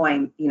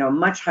redeploying, a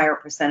much higher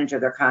percentage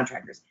of their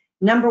contractors.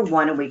 Number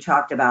one, and we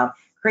talked about,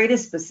 create a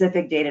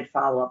specific dated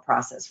follow-up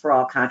process for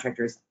all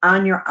contractors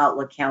on your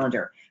Outlook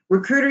calendar.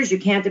 Recruiters, you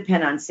can't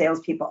depend on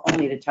salespeople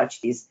only to touch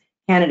these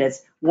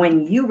candidates.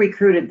 When you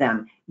recruited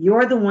them,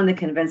 you're the one that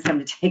convinced them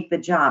to take the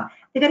job.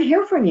 They got to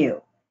hear from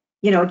you.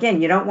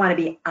 Again, you don't want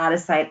to be out of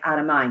sight, out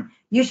of mind.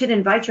 You should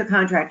invite your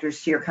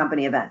contractors to your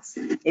company events.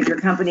 If your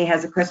company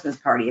has a Christmas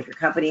party, if your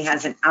company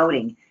has an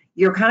outing,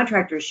 your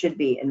contractors should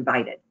be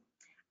invited.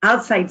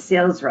 Outside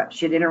sales reps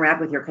should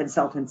interact with your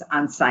consultants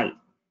on site.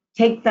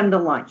 Take them to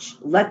lunch.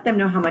 Let them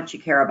know how much you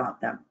care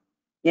about them.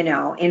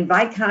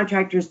 Invite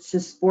contractors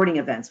to sporting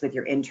events with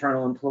your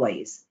internal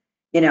employees.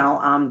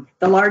 The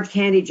large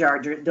candy jar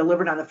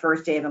delivered on the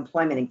first day of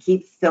employment and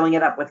keep filling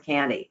it up with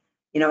candy.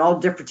 All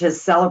different to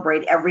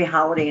celebrate every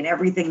holiday and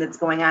everything that's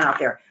going on out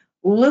there.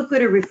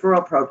 Lucrative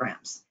referral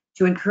programs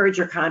to encourage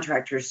your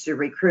contractors to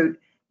recruit,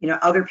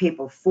 other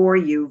people for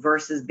you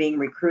versus being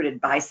recruited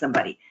by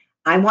somebody.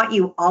 I want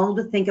you all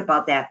to think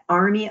about that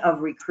army of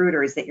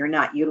recruiters that you're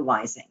not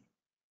utilizing.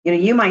 You know,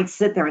 you might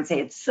sit there and say,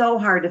 it's so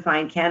hard to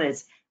find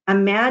candidates.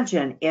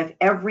 Imagine if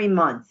every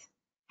month,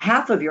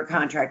 half of your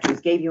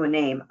contractors gave you a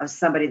name of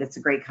somebody that's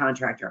a great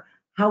contractor.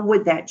 How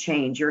would that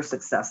change your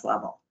success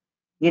level?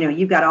 You know,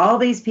 you've got all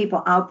these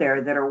people out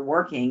there that are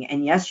working,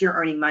 and yes, you're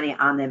earning money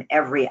on them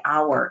every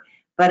hour,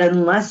 but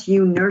unless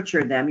you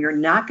nurture them, you're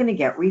not going to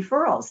get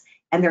referrals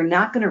and they're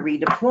not going to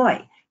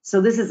redeploy.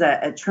 So this is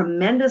a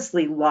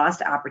tremendously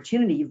lost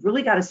opportunity. You've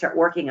really got to start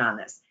working on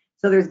this.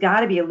 So there's got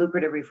to be a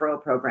lucrative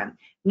referral program.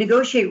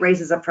 Negotiate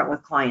raises up front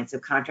with clients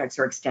if contracts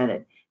are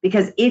extended.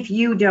 Because if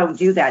you don't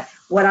do that,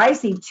 what I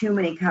see too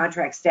many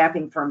contract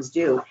staffing firms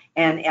do,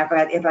 and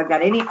if I've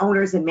got any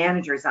owners and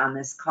managers on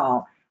this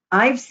call,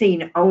 I've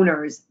seen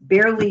owners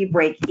barely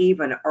break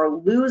even or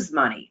lose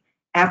money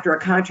after a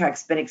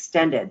contract's been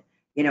extended,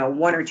 you know,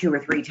 1 or 2 or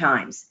 3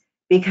 times.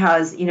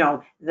 Because, you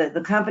know,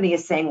 the company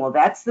is saying, well,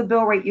 that's the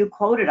bill rate you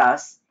quoted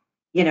us,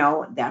 you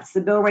know, that's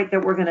the bill rate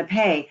that we're going to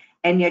pay.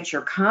 And yet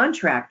your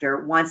contractor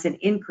wants an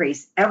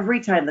increase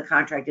every time the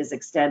contract is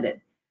extended.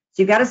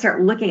 So you've got to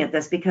start looking at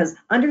this, because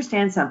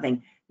understand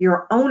something,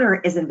 your owner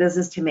is in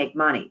business to make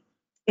money.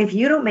 If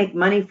you don't make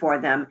money for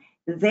them,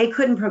 they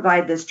couldn't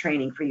provide this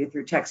training for you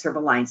through TechServe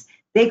Alliance.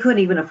 They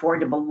couldn't even afford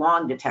to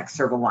belong to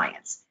TechServe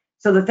Alliance.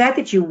 So the fact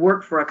that you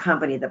work for a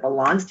company that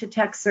belongs to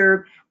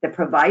TechServe, that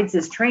provides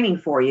this training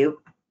for you,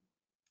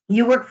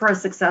 you work for a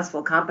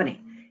successful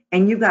company,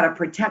 and you've got to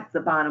protect the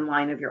bottom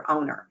line of your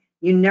owner.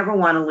 You never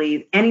want to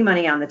leave any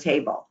money on the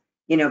table,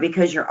 you know,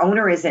 because your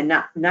owner is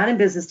not in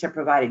business to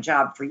provide a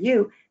job for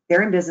you.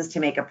 They're in business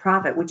to make a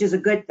profit, which is a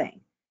good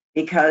thing,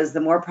 because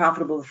the more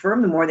profitable the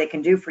firm, the more they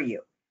can do for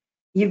you.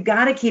 You've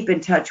got to keep in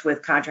touch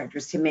with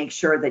contractors to make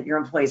sure that your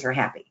employees are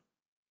happy.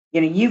 You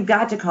know, you've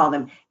got to call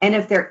them. And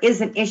if there is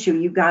an issue,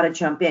 you've got to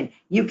jump in.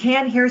 You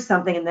can't hear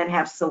something and then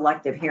have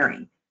selective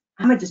hearing.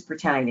 I'm going to just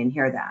pretend I didn't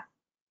hear that.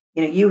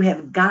 You know, you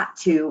have got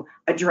to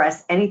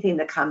address anything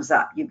that comes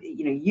up.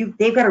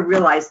 They've got to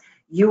realize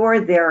you're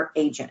their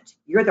agent.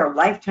 You're their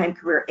lifetime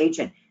career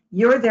agent.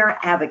 You're their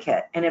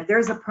advocate. And if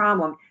there's a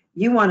problem,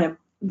 you want to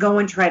go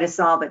and try to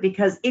solve it,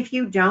 because if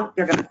you don't,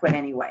 they're going to quit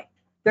anyway.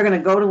 They're going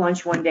to go to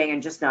lunch one day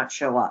and just not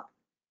show up.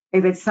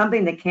 If it's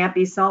something that can't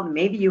be solved,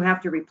 maybe you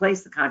have to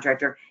replace the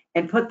contractor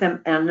and put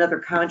them in another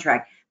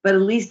contract. But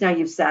at least now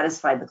you've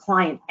satisfied the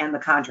client and the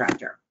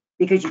contractor,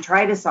 because you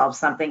try to solve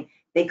something,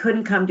 they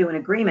couldn't come to an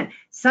agreement.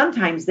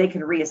 Sometimes they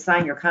can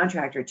reassign your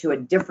contractor to a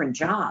different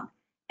job,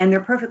 and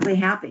they're perfectly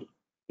happy,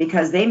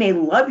 because they may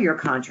love your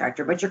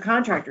contractor, but your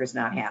contractor is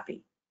not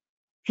happy.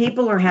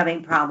 People are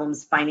having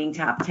problems finding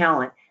top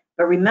talent.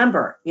 But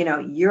remember, you know,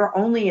 you're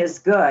only as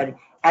good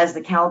as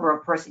the caliber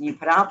of person you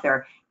put out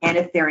there, and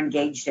if they're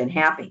engaged and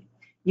happy.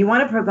 You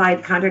want to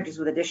provide contractors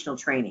with additional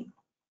training.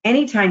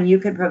 Anytime you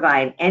can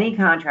provide any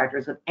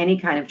contractors with any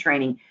kind of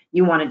training,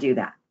 you want to do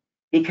that,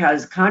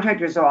 because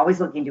contractors are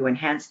always looking to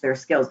enhance their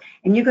skills,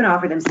 and you can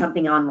offer them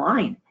something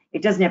online.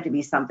 It doesn't have to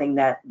be something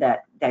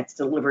that's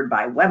delivered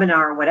by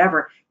webinar or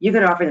whatever. You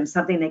could offer them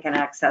something they can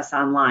access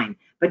online,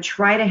 but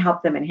try to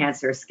help them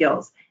enhance their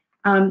skills.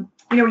 You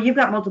know, you've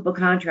got multiple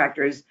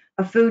contractors,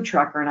 a food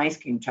truck or an ice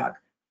cream truck.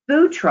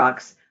 Food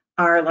trucks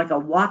are like a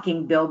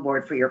walking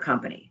billboard for your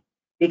company,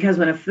 because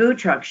when a food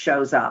truck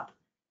shows up,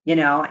 you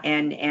know,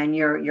 and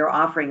you're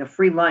offering a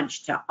free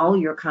lunch to all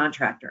your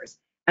contractors.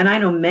 And I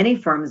know many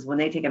firms, when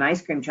they take an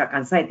ice cream truck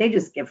on site, they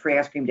just give free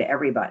ice cream to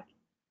everybody.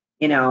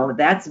 You know,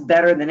 that's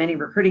better than any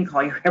recruiting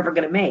call you're ever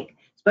going to make,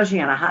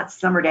 especially on a hot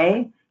summer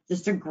day.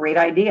 Just a great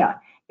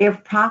idea.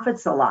 If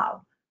profits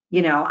allow,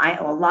 you know,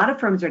 a lot of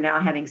firms are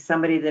now having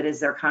somebody that is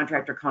their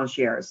contractor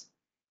concierge,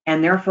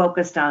 and they're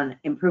focused on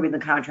improving the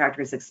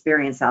contractor's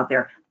experience out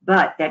there.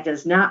 But that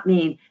does not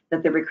mean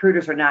that the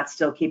recruiters are not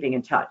still keeping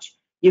in touch.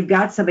 You've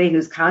got somebody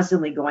who's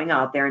constantly going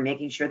out there and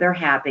making sure they're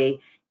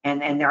happy,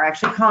 and they're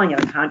actually calling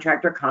it a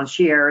contractor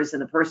concierge,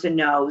 and the person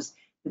knows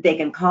that they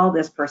can call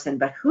this person,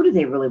 but who do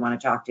they really want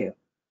to talk to?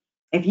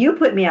 If you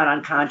put me out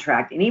on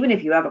contract, and even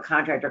if you have a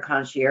contractor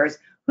concierge,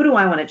 who do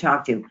I want to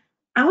talk to?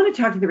 I want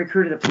to talk to the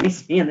recruiter that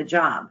placed me in the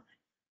job,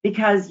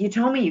 because you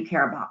told me you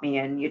care about me,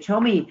 and you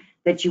told me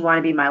that you want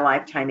to be my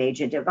lifetime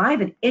agent. If I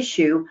have an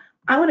issue,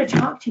 I want to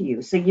talk to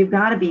you. So you've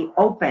got to be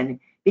open,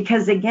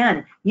 because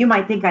again, you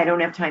might think I don't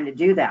have time to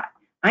do that.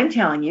 I'm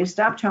telling you,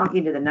 stop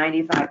talking to the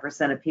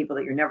 95% of people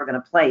that you're never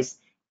going to place,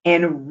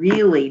 and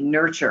really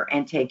nurture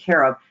and take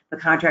care of the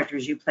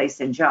contractors you place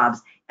in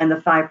jobs, and the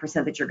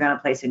 5% that you're going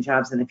to place in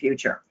jobs in the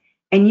future.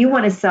 And you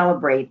want to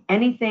celebrate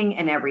anything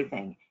and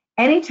everything.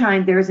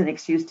 Anytime there's an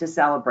excuse to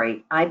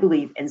celebrate, I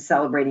believe in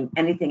celebrating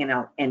anything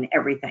and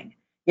everything,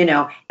 you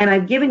know. And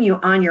I've given you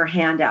on your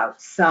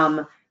handout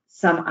some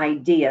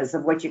ideas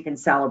of what you can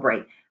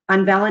celebrate.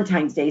 On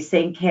Valentine's Day,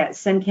 send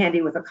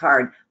candy with a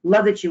card.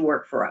 Love that you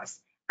work for us.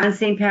 On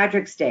St.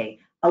 Patrick's Day,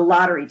 a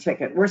lottery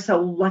ticket. We're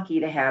so lucky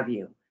to have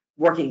you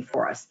working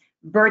for us.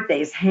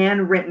 Birthdays,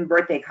 handwritten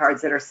birthday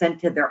cards that are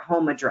sent to their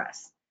home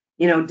address.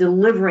 You know,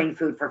 delivering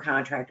food for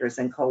contractors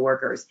and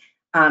coworkers.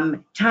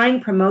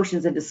 tying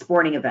promotions into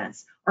sporting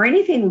events or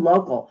anything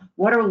local.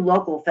 What are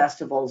local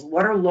festivals?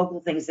 What are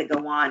local things that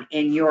go on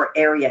in your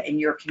area, in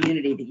your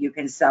community that you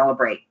can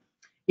celebrate?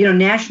 You know,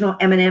 National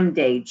M&M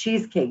Day,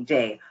 Cheesecake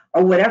Day,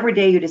 or whatever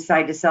day you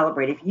decide to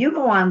celebrate. If you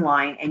go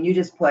online and you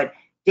just put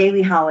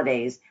daily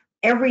holidays,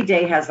 every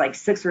day has like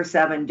 6 or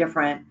 7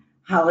 different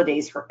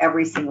holidays for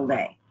every single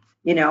day,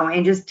 you know,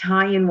 and just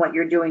tie in what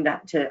you're doing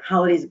to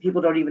holidays that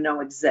people don't even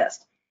know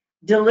exist.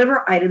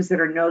 Deliver items that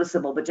are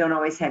noticeable but don't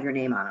always have your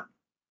name on them.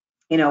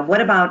 You know,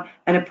 what about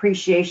an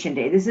appreciation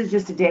day? This is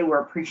just a day we're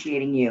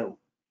appreciating you.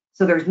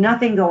 So there's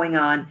nothing going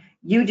on.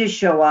 You just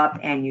show up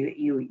and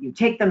you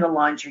take them to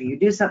lunch or you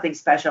do something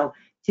special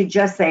to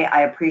just say,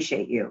 I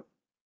appreciate you.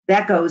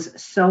 That goes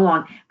so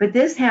long. But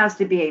this has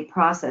to be a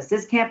process.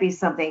 This can't be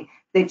something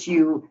that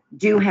you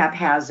do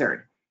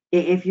haphazard.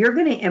 If you're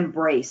going to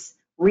embrace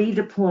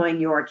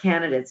redeploying your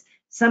candidates,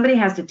 somebody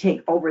has to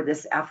take over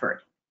this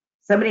effort.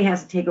 Somebody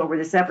has to take over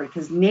this effort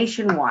because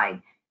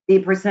nationwide, the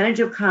percentage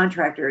of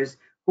contractors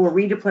who are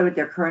redeployed with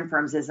their current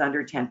firms is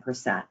under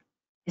 10%.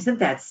 Isn't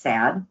that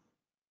sad?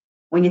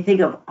 When you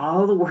think of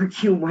all the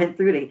work you went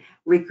through to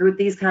recruit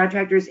these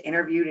contractors,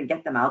 interviewed, and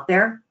get them out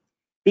there,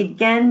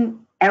 begin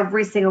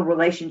every single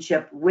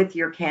relationship with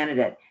your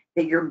candidate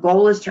that your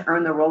goal is to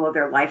earn the role of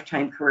their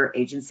lifetime career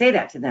agent. Say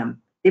that to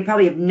them. They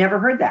probably have never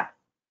heard that.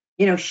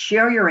 You know,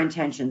 share your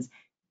intentions.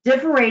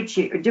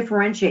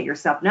 Differentiate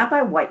yourself, not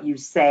by what you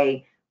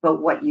say,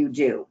 but what you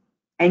do.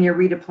 And your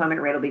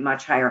redeployment rate will be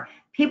much higher.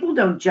 People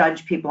don't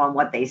judge people on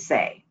what they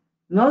say.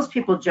 Most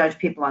people judge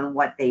people on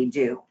what they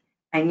do.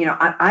 And, you know,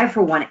 I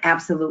for one,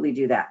 absolutely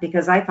do that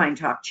because I find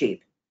talk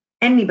cheap.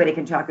 Anybody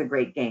can talk a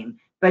great game,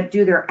 but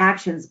do their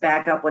actions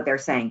back up what they're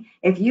saying?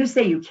 If you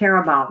say you care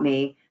about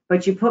me,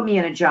 but you put me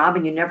in a job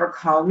and you never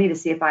called me to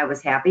see if I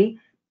was happy,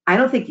 I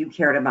don't think you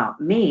cared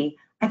about me.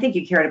 I think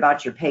you cared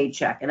about your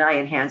paycheck, and I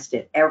enhanced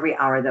it every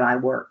hour that I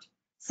worked.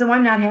 So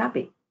I'm not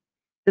happy.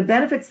 The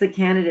benefits the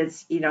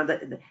candidates, you know,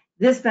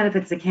 this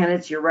benefits the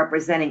candidates you're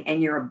representing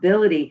and your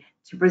ability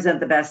to present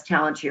the best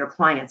talent to your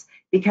clients.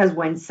 Because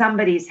when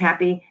somebody's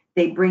happy,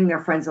 they bring their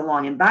friends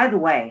along. And by the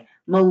way,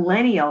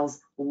 millennials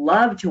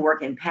love to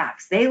work in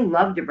packs. They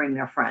love to bring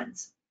their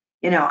friends.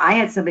 You know, I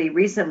had somebody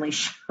recently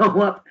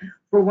show up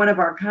for one of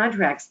our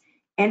contracts,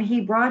 and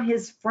he brought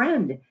his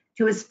friend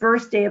to his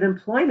first day of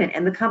employment.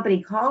 And the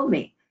company called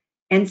me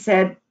and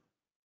said,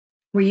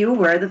 were you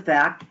aware of the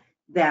fact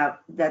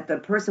that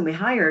the person we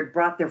hired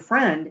brought their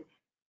friend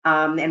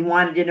and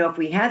wanted to know if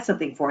we had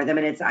something for them?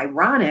 And it's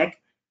ironic,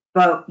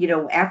 but, you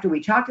know, after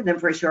we talked to them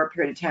for a short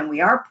period of time,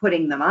 we are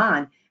putting them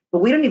on, but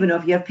we don't even know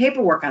if you have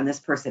paperwork on this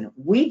person.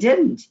 We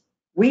didn't.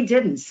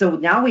 So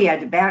now we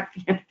had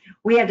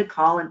to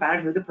call and find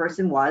out who the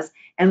person was.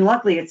 And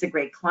luckily it's a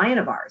great client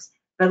of ours.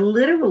 But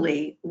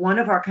literally one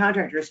of our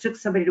contractors took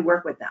somebody to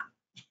work with them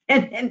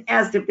and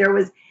asked if there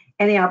was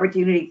any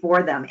opportunity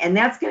for them. And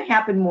that's going to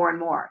happen more and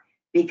more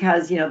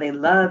because, you know, they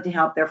love to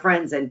help their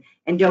friends and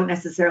don't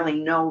necessarily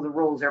know the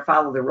rules or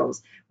follow the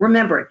rules.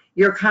 Remember,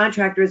 your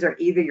contractors are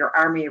either your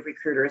army of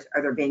recruiters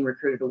or they're being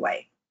recruited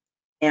away.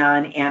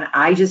 And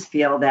I just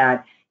feel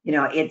that, you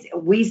know,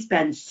 we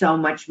spend so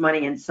much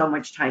money and so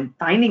much time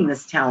finding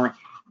this talent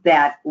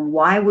that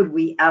why would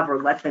we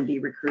ever let them be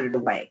recruited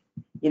away?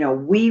 You know,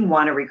 we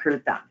want to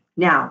recruit them.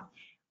 Now,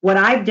 what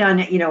I've done,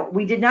 you know,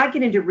 we did not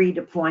get into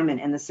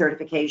redeployment in the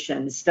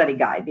certification study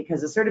guide because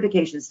the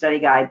certification study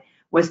guide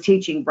was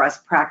teaching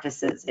best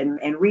practices, and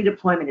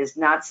redeployment is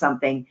not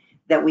something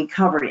that we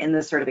covered in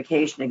the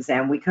certification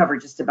exam. We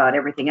covered just about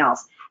everything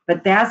else.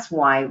 But that's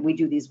why we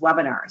do these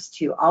webinars,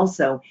 to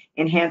also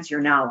enhance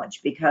your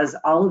knowledge, because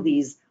all of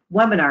these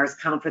webinars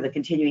count for the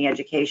continuing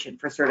education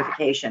for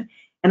certification.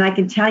 And I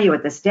can tell you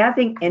at the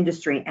Staffing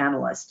Industry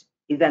Analyst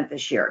event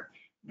this year,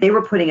 they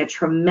were putting a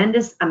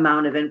tremendous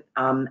amount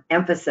of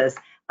emphasis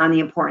on the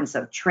importance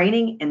of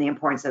training and the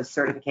importance of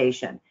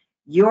certification.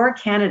 Your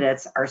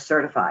candidates are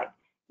certified.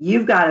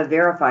 You've got to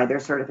verify their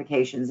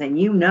certifications, and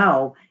you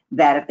know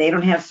that if they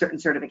don't have certain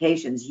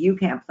certifications, you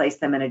can't place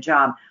them in a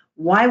job.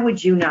 Why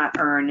would you not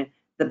earn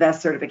the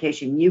best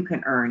certification you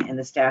can earn in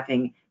the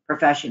staffing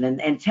profession?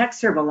 And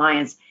TechServe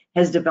Alliance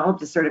has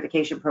developed a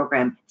certification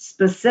program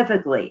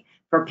specifically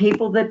for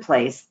people that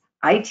place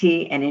IT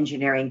and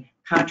engineering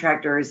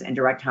contractors and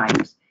direct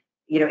hires.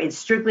 You know, it's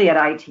strictly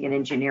at IT and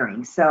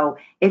engineering. So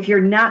if you're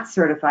not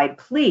certified,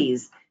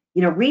 please,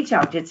 you know, reach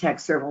out to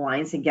TechServe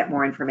Alliance and get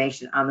more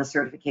information on the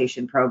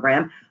certification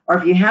program. Or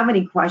if you have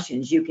any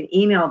questions, you can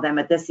email them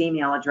at this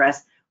email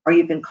address, or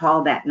you can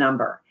call that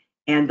number,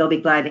 and they'll be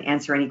glad to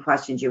answer any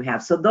questions you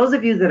have. So those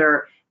of you that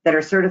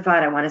are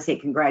certified, I want to say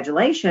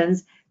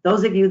congratulations.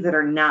 Those of you that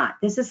are not,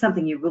 this is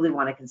something you really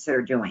want to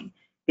consider doing,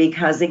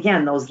 because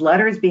again, those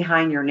letters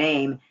behind your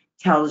name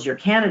tells your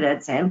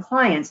candidates and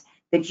clients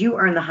that you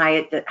earn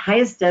the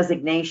highest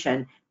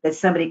designation that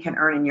somebody can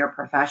earn in your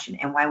profession.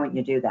 And why wouldn't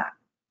you do that?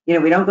 You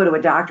know, we don't go to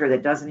a doctor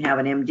that doesn't have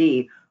an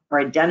MD, or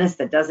a dentist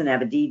that doesn't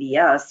have a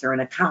DDS, or an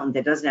accountant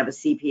that doesn't have a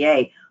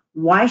CPA.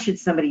 Why should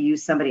somebody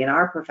use somebody in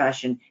our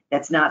profession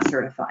that's not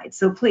certified?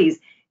 So please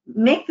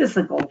make this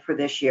a goal for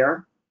this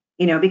year.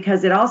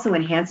 because it also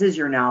enhances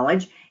your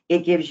knowledge.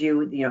 It gives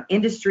you,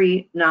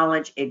 industry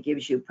knowledge. It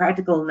gives you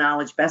practical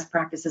knowledge, best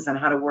practices on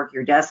how to work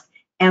your desk,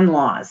 and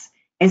laws.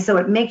 And so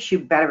it makes you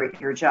better at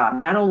your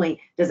job. Not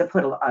only does it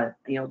put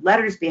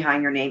letters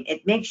behind your name,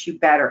 it makes you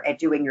better at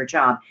doing your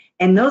job.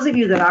 And those of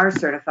you that are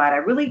certified, I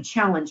really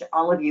challenge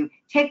all of you,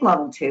 take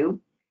level 2,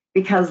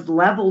 because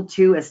level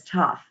 2 is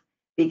tough,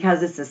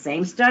 because it's the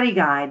same study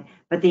guide,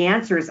 but the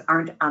answers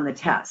aren't on the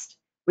test.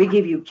 We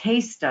give you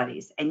case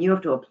studies, and you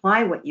have to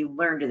apply what you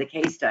learned to the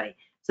case study.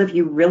 So if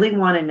you really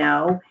want to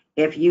know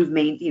if you've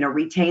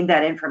retained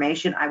that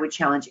information, I would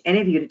challenge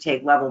any of you to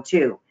take level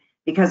 2,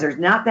 because there's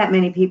not that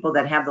many people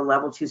that have the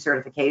level 2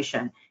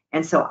 certification.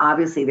 And so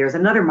obviously there's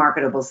another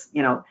marketable,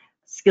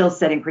 skill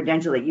set and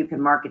credential that you can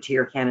market to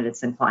your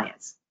candidates and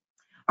clients.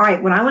 All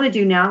right, what I want to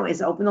do now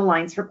is open the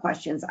lines for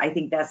questions. I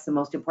think that's the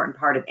most important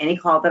part of any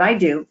call that I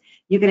do.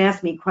 You can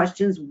ask me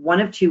questions one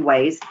of 2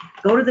 ways.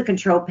 Go to the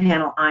control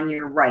panel on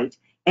your right,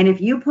 and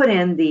if you put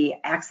in the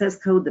access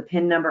code, the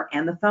PIN number,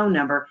 and the phone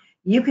number,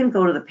 you can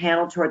go to the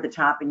panel toward the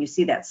top, and you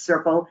see that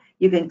circle.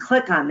 You can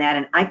click on that,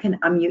 and I can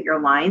unmute your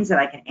lines, and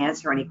I can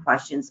answer any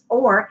questions.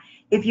 Or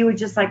if you would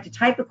just like to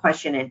type a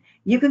question in,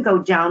 you can go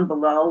down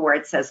below where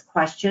it says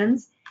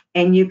questions,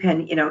 and you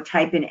can,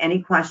 type in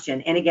any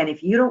question. And again,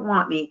 if you don't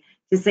want me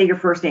to say your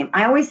first name,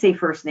 I always say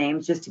first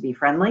names just to be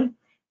friendly.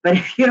 But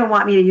if you don't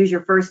want me to use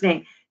your first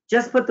name,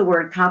 just put the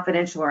word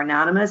confidential or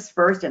anonymous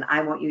first, and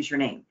I won't use your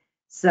name.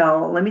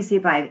 So let me see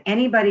if I have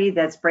anybody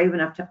that's brave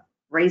enough to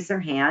raise their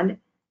hand.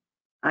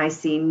 I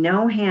see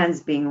no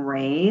hands being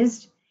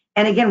raised.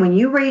 And again, when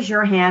you raise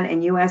your hand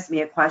and you ask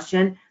me a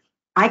question,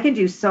 I can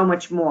do so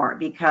much more,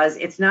 because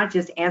it's not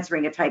just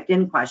answering a typed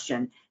in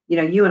question.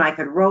 You and I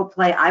could role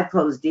play. I've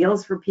closed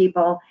deals for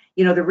people.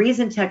 The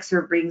reason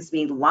TechServe brings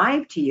me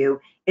live to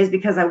you is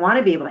because I want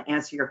to be able to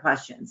answer your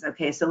questions.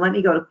 Okay, so let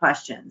me go to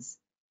questions.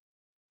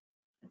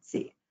 Let's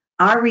see.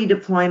 Our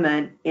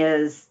redeployment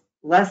is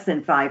less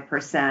than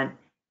 5%.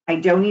 I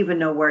don't even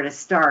know where to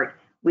start.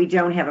 We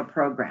don't have a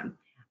program.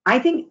 I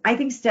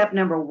think step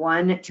number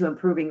 1 to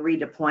improving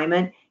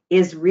redeployment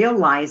is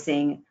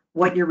realizing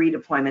what your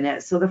redeployment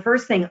is. So the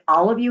first thing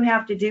all of you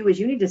have to do is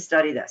you need to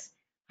study this.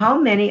 How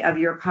many of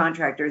your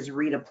contractors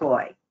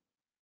redeploy?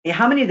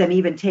 How many of them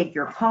even take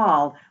your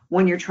call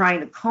when you're trying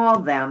to call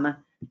them?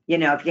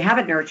 If you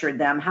haven't nurtured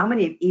them, how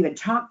many even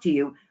talk to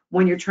you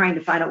when you're trying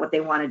to find out what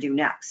they want to do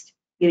next?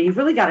 You've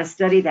really got to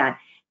study that.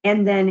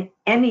 And then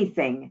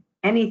anything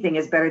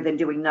is better than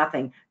doing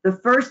nothing. The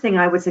first thing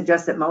I would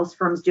suggest that most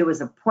firms do is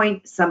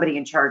appoint somebody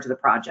in charge of the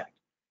project,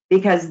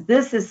 because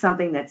this is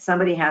something that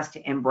somebody has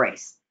to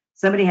embrace.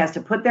 Somebody has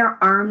to put their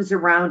arms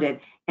around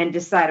it and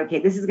decide, okay,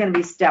 this is going to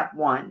be step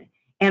 1.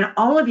 And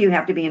all of you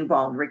have to be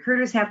involved.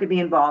 Recruiters have to be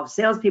involved.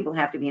 Salespeople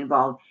have to be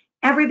involved.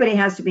 Everybody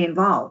has to be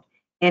involved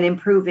in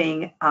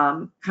improving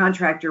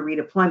contractor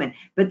redeployment.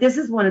 But this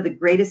is one of the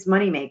greatest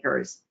money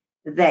makers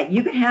that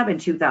you can have in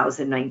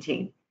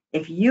 2019.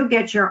 If you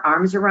get your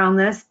arms around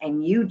this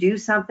and you do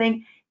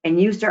something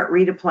and you start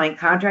redeploying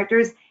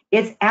contractors,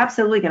 it's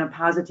absolutely going to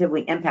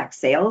positively impact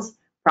sales,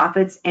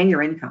 profits, and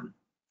your income.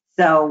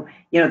 So,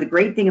 the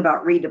great thing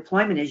about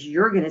redeployment is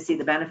you're going to see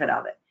the benefit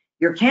of it.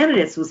 Your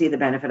candidates will see the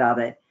benefit of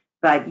it,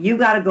 but you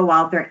got to go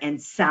out there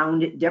and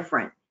sound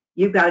different.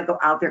 You've got to go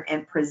out there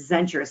and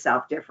present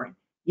yourself different.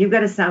 You've got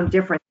to sound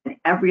different than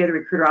every other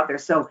recruiter out there.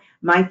 So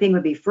my thing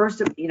would be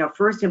first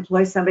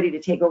employ somebody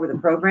to take over the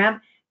program.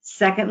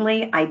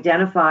 Secondly,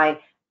 identify,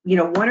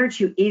 1 or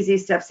 2 easy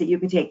steps that you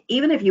can take.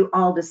 Even if you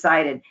all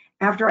decided,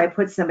 after I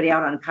put somebody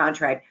out on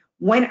contract,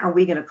 when are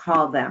we going to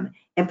call them,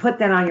 and put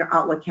that on your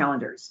Outlook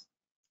calendars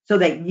so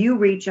that you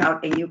reach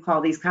out and you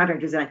call these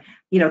contractors. And,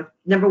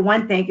 number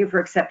 1, thank you for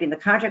accepting the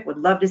contract. Would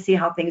love to see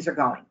how things are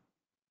going.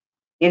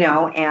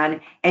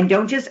 And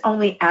don't just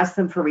only ask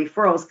them for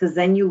referrals, because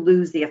then you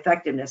lose the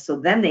effectiveness. So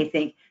then they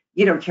think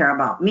you don't care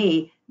about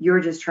me,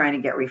 you're just trying to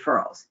get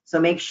referrals. So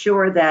make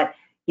sure that,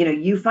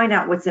 you find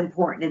out what's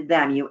important to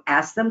them. You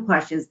ask them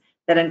questions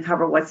that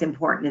uncover what's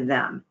important to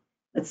them.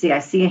 Let's see, I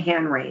see a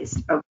hand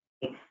raised.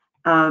 Okay.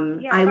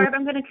 Barb,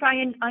 I'm going to try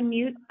and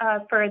unmute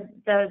for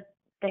the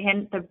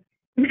hand.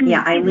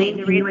 Yeah, Eileen,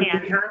 the can you raise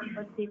hand. unmute her?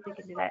 Let's see if we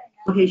can do that.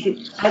 Okay,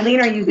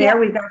 Eileen, are you there? Yeah,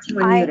 We've got you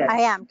unmuted.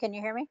 I am. Can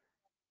you hear me?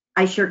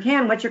 I sure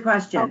can. What's your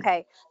question?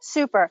 Okay,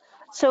 super.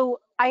 So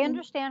I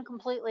understand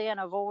completely, and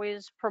I've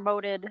always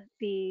promoted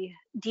the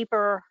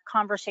deeper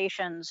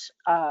conversations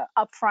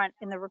upfront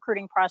in the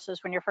recruiting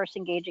process when you're first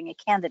engaging a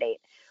candidate.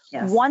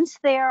 Yes. Once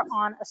they're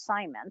on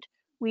assignment,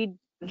 we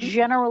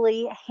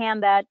generally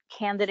hand that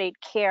candidate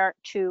care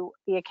to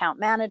the account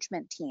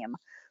management team,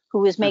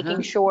 who is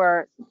making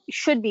sure,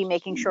 should be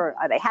making sure,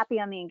 are they happy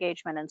on the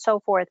engagement and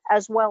so forth,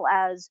 as well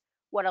as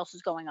what else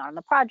is going on in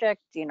the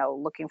project,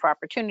 looking for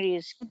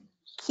opportunities,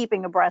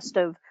 keeping abreast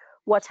of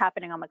what's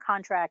happening on the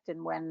contract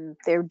and when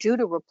they're due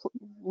to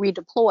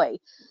redeploy.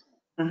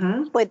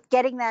 But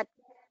getting that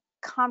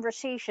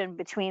conversation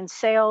between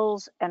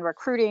sales and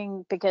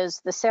recruiting,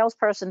 because the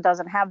salesperson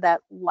doesn't have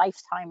that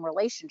lifetime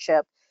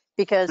relationship,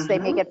 because they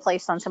may get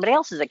placed on somebody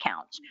else's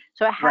accounts.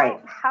 So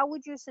how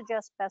would you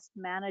suggest best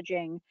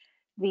managing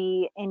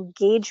the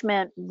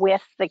engagement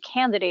with the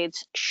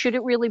candidates, should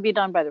it really be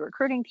done by the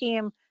recruiting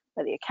team,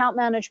 by the account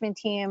management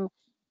team?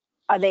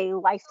 Are they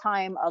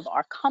lifetime of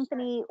our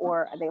company,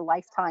 or are they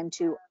lifetime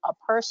to a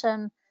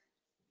person?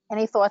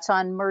 Any thoughts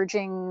on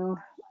merging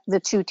the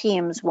two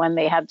teams when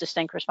they have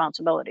distinct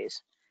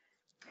responsibilities?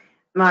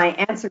 My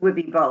answer would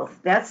be both.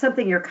 That's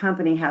something your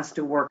company has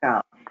to work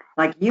out.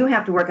 Like you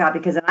have to work out,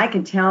 because, and I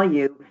can tell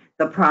you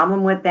the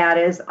problem with that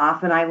is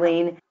often,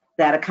 Eileen,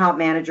 that account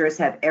managers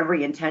have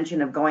every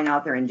intention of going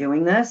out there and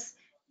doing this,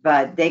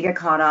 but they get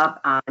caught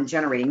up on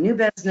generating new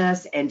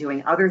business and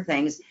doing other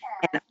things,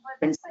 and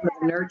some of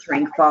the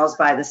nurturing falls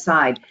by the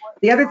side.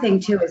 The other thing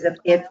too is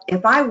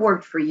if I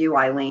worked for you,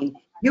 Eileen,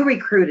 you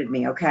recruited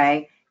me,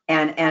 okay?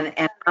 And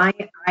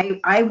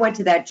I went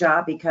to that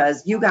job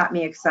because you got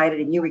me excited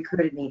and you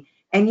recruited me.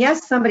 And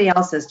yes, somebody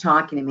else is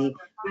talking to me,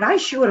 but I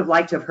sure would have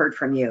liked to have heard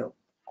from you.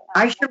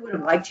 I sure would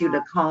have liked you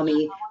to call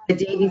me the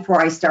day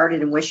before I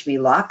started and wish me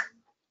luck.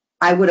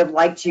 I would have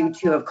liked you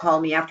to have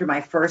called me after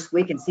my first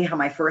week and see how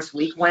my first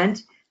week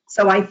went.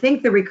 So I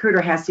think the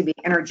recruiter has to be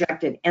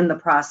interjected in the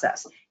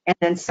process and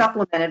then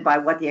supplemented by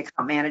what the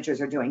account managers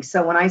are doing.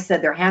 So when I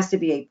said there has to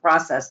be a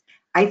process,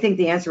 I think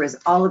the answer is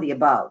all of the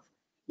above,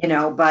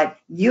 but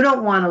you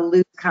don't want to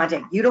lose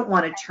contact. You don't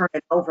want to turn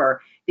it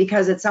over,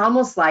 because it's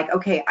almost like,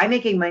 okay, I'm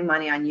making my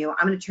money on you.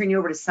 I'm going to turn you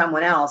over to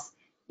someone else,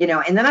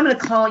 and then I'm going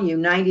to call you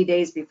 90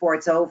 days before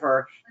it's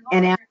over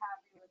and ask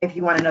if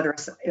you want another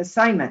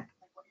assignment.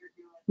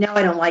 Now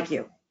I don't like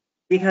you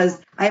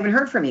because I haven't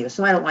heard from you,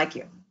 so I don't like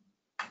you.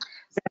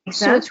 Does that make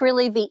sense? So it's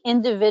really the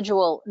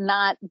individual,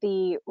 not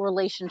the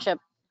relationship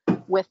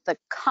with the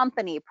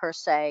company per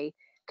se,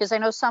 because I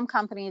know some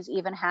companies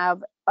even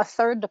have a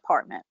third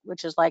department,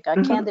 which is like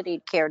a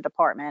candidate care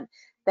department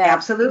that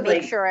Absolutely.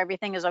 make sure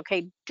everything is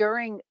okay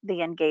during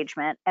the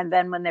engagement, and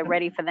then when they're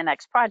ready for the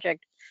next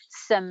project,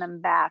 send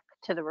them back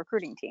to the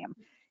recruiting team.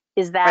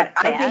 Is that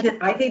bad?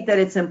 I think that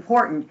it's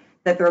important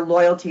that their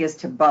loyalty is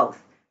to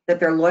both, that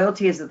their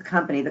loyalty is to the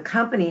company. The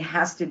company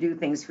has to do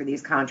things for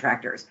these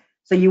contractors.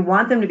 So you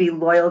want them to be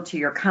loyal to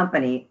your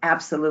company,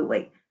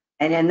 absolutely.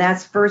 And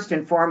that's first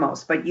and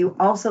foremost. But you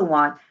also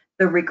want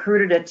the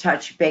recruiter to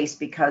touch base,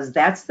 because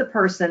that's the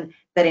person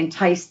that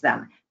enticed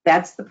them.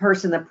 That's the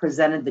person that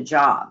presented the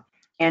job.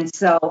 And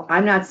so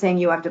I'm not saying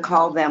you have to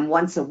call them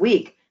once a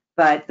week,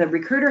 but the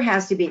recruiter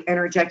has to be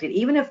interjected,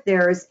 even if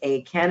there's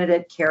a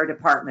candidate care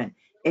department,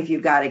 if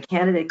you've got a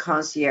candidate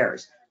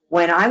concierge.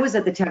 When I was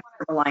at the Tech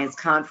Alliance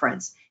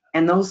conference,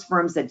 and those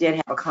firms that did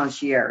have a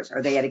concierge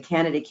or they had a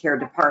candidate care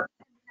department,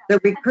 the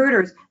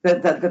recruiters,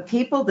 the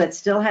people that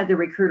still had the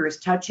recruiters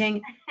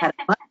touching had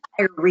a much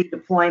higher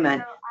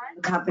redeployment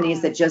than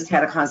companies that just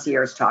had a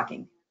concierge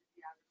talking.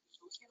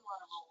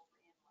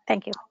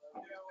 Thank you.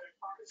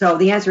 So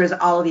the answer is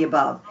all of the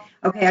above.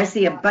 Okay, I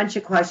see a bunch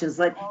of questions.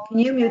 Can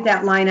you mute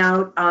that line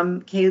out,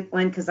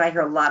 Caitlin, because I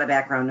hear a lot of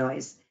background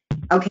noise.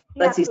 Okay,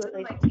 let's see. Some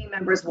of my team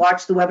members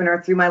watch the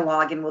webinar through my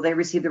login. Will they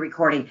receive the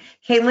recording?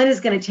 Caitlin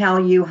is going to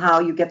tell you how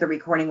you get the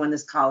recording when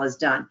this call is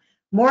done.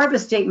 More of a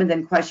statement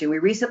than question. We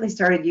recently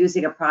started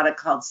using a product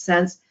called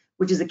Sense,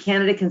 which is a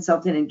candidate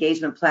consultant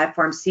engagement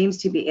platform, seems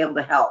to be able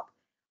to help.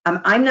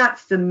 I'm not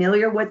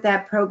familiar with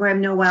that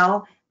program,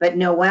 Noelle, but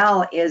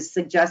Noelle is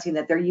suggesting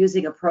that they're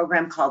using a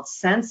program called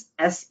Sense,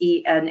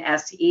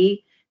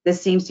 S-E-N-S-E.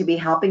 This seems to be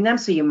helping them,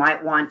 so you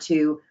might want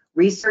to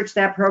research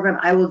that program.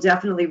 I will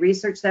definitely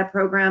research that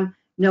program,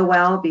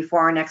 Noelle, before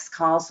our next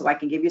call so I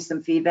can give you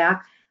some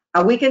feedback.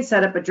 We can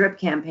set up a drip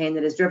campaign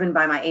that is driven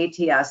by my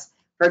ATS.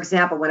 For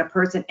example, when a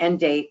person end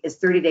date is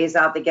 30 days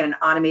out, they get an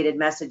automated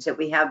message that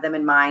we have them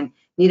in mind,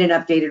 need an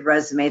updated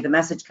resume. The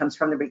message comes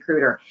from the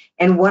recruiter.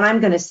 And what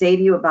I'm going to say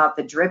to you about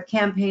the drip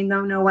campaign,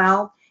 though,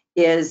 Noelle,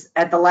 is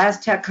at the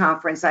last tech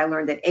conference, I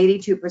learned that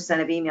 82%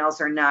 of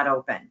emails are not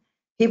open.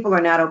 People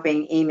are not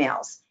opening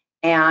emails.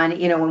 And,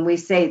 when we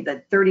say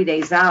that 30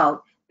 days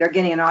out, they're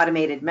getting an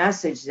automated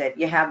message that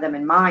you have them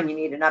in mind, you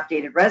need an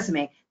updated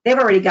resume. They've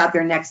already got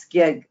their next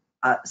gig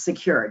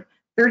secured.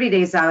 30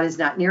 days out is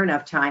not near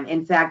enough time.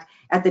 In fact,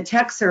 at the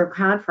TechServe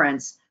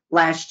conference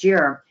last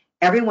year,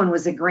 everyone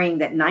was agreeing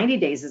that 90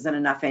 days isn't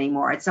enough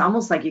anymore. It's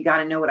almost like you got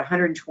to know it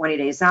 120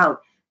 days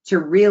out to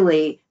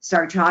really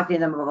start talking to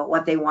them about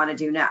what they want to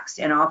do next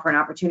and offer an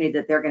opportunity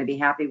that they're going to be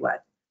happy with.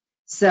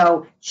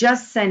 So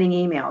just sending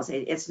emails,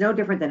 it's no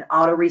different than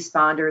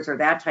autoresponders or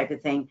that type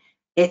of thing.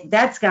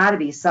 That's got to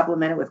be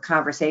supplemented with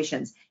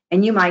conversations.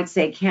 And you might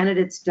say,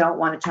 candidates don't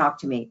want to talk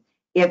to me.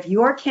 If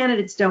your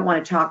candidates don't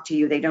want to talk to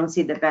you, they don't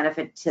see the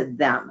benefit to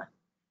them.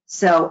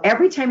 So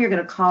every time you're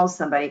going to call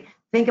somebody,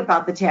 think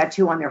about the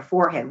tattoo on their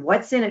forehead.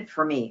 What's in it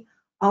for me?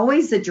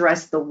 Always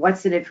address the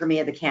what's in it for me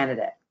of the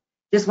candidate.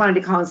 Just wanted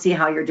to call and see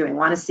how you're doing.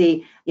 Want to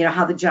see,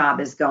 how the job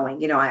is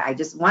going. I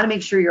just want to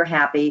make sure you're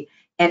happy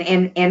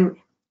and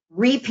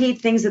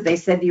repeat things that they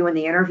said to you in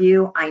the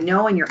interview. I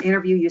know in your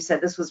interview you said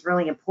this was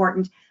really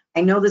important.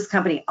 I know this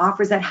company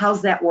offers that.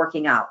 How's that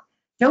working out?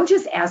 Don't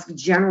just ask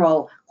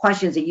general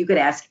questions that you could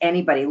ask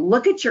anybody.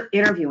 Look at your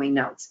interviewing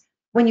notes.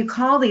 When you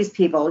call these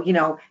people,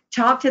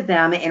 talk to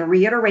them and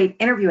reiterate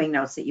interviewing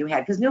notes that you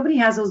had, because nobody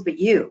has those but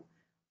you.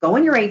 Go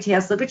in your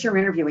ATS, look at your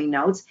interviewing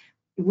notes,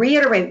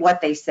 reiterate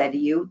what they said to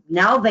you.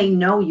 Now they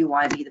know you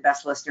want to be the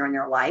best listener in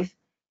their life.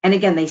 And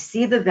again, they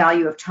see the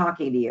value of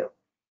talking to you.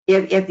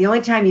 If the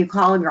only time you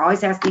call them, you're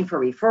always asking for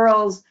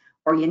referrals,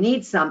 or you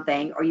need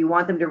something, or you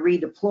want them to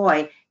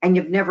redeploy, and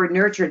you've never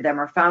nurtured them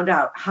or found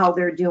out how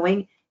they're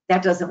doing,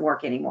 that doesn't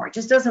work anymore. It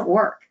just doesn't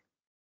work.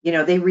 You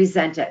know, they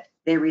resent it.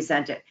 They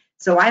resent it.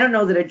 So I don't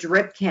know that a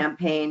drip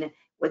campaign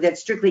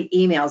that's strictly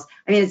emails,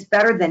 I mean, it's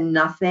better than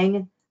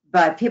nothing,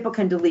 but people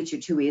can delete you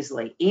too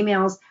easily.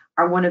 Emails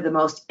are one of the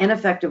most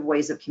ineffective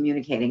ways of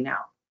communicating now.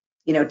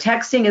 You know,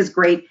 texting is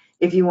great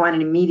if you want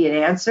an immediate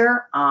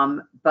answer,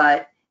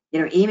 but you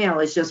know, email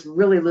is just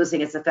really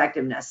losing its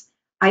effectiveness.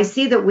 I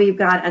see that we've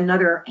got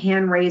another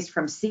hand raised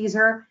from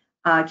Caesar.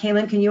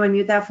 Kaylin, can you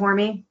unmute that for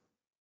me?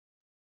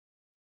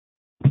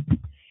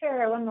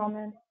 Sure, one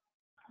moment.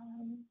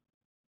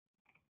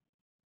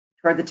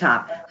 Toward the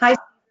top. Hi,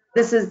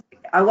 this is,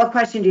 what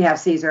question do you have,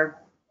 Caesar?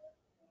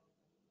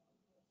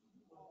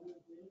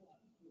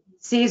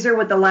 Caesar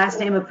with the last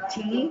name of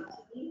T.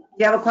 Do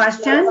you have a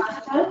question?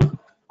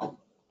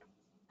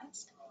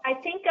 I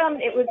think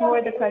it was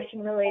more the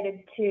question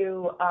related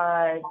to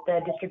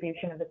the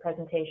distribution of the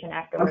presentation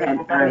afterwards. Okay,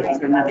 all right,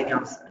 so nothing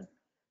else. Well,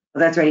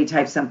 that's right, he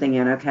typed something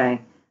in,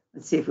 okay.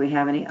 Let's see if we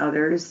have any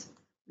others.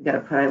 We've got to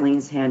put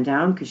Eileen's hand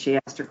down because she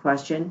asked her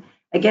question.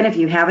 Again, if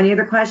you have any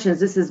other questions,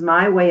 this is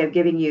my way of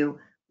giving you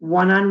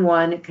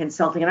one-on-one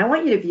consulting. And I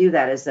want you to view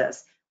that as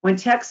this. When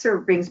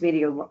TechServe brings me to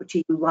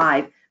you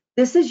live,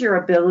 this is your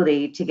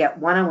ability to get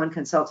one-on-one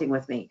consulting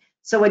with me.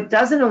 So it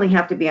doesn't only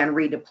have to be on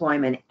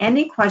redeployment.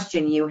 Any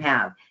question you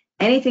have,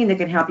 anything that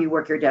can help you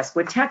work your desk,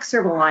 what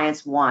TechServe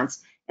Alliance wants,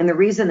 and the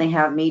reason they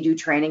have me do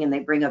training and they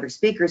bring other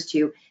speakers to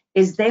you,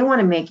 is they want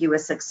to make you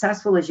as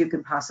successful as you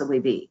can possibly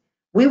be.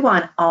 We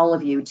want all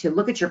of you to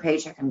look at your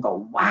paycheck and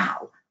go,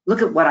 wow,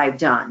 look at what I've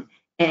done,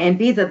 and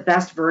be the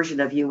best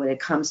version of you when it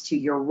comes to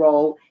your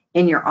role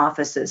in your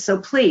offices. So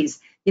please,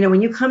 you know,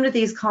 when you come to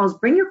these calls,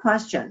 bring your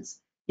questions,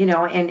 you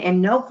know,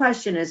 and no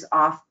question is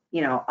off,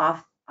 you know,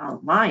 off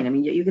line. I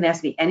mean, you can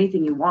ask me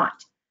anything you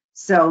want.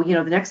 So, you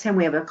know, the next time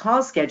we have a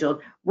call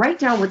scheduled, write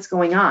down what's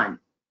going on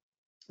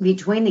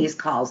between these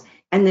calls,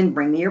 and then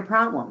bring me your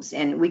problems,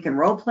 and we can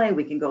role play,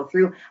 we can go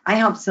through. I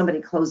helped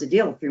somebody close a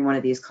deal through one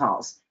of these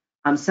calls.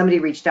 Somebody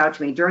reached out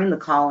to me during the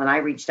call, and I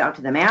reached out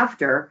to them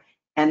after,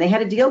 and they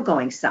had a deal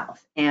going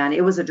south, and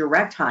it was a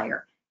direct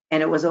hire,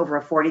 and it was over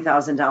a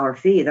 $40,000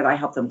 fee that I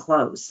helped them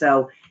close.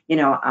 So, you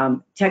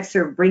know,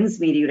 TechServe brings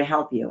me to you to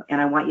help you, and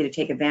I want you to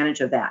take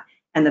advantage of that.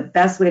 And the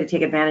best way to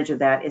take advantage of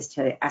that is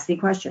to ask me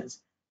questions,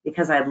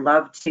 because I'd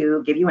love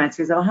to give you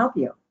answers that'll help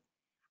you.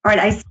 All right,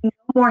 I see no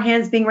more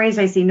hands being raised.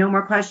 I see no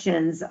more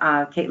questions.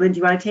 Caitlin, do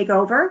you want to take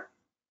over?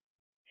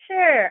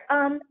 Sure.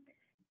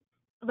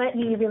 Let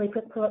me really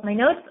quick pull up my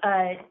notes.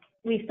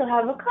 We still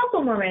have a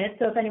couple more minutes,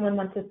 so if anyone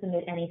wants to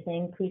submit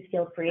anything, please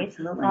feel free.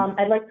 Absolutely.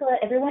 I'd like to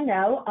let everyone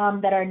know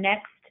that our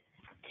next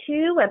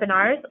two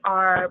webinars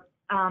are,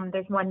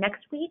 there's one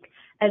next week,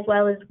 as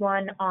well as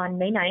one on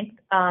May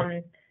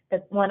 9th.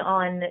 The one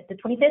on the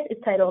 25th is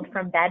titled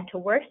From Bad to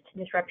Worst,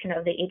 Disruption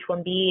of the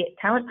H-1B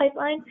Talent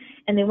Pipeline.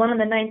 And the one on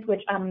the 9th,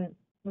 which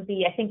would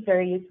be, I think,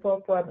 very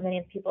useful for many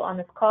of the people on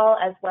this call,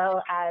 as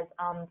well as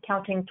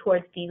counting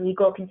towards the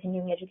legal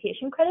continuing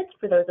education credits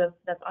for those of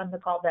us on the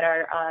call that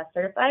are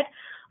certified.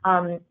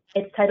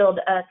 It's titled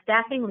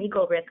Staffing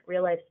Legal Risk,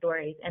 Real Life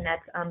Stories, and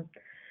that's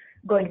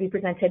going to be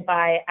presented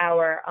by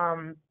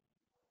our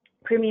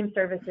premium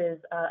services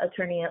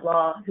attorney at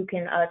law, who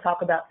can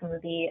talk about some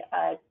of the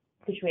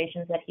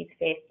situations that he's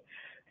faced.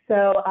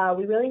 So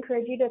we really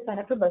encourage you to sign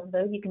up for both of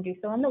those. You can do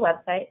so on the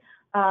website.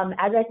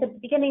 As I said at the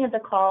beginning of the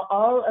call,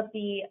 all of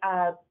the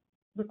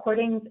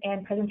recordings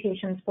and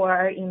presentations for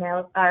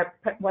our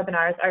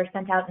webinars are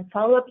sent out in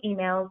follow-up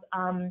emails,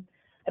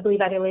 I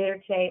believe either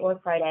later today or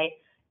Friday.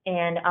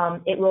 And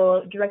it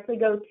will directly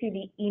go to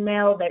the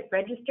email that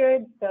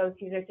registered. So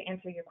Caesar, to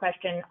answer your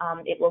question,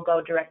 it will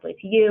go directly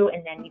to you,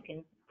 and then you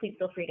can please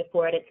feel free to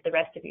forward it to the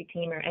rest of your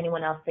team or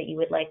anyone else that you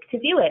would like to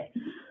view it.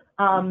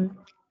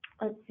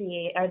 Let's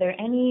see, are there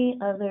any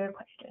other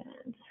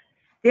questions?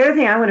 The other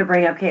thing I want to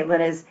bring up, Caitlin,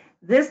 is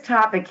this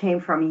topic came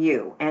from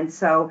you. And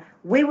so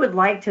we would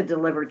like to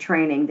deliver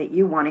training that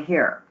you want to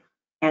hear.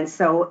 And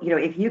so, you know,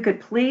 if you could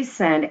please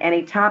send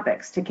any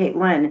topics to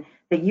Caitlin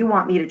that you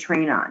want me to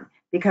train on,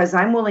 because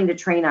I'm willing to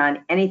train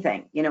on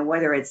anything, you know,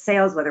 whether it's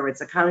sales, whether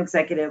it's account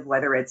executive,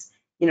 whether it's,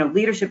 you know,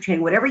 leadership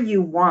training, whatever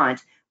you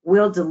want,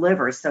 we'll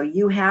deliver. So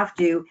you have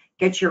to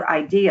get your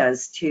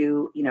ideas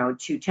to, you know,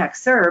 to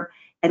TechServe,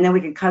 and then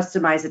we can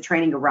customize the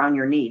training around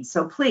your needs.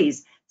 So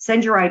please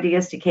send your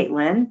ideas to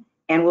Caitlin,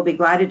 and we'll be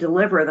glad to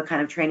deliver the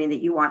kind of training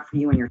that you want for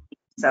you and your team.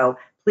 So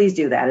please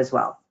do that as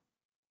well.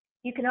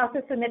 You can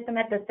also submit them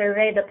at the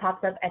survey that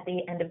pops up at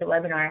the end of the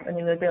webinar, and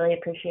we would really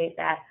appreciate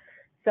that.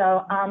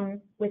 So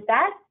with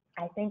that,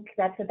 I think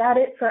that's about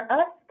it for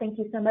us. Thank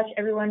you so much,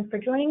 everyone, for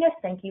joining us.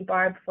 Thank you,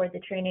 Barb, for the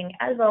training,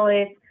 as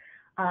always.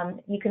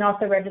 You can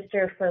also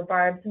register for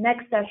Barb's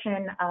next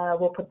session.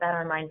 We'll put that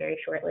online very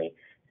shortly.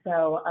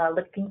 So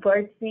looking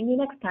forward to seeing you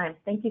next time.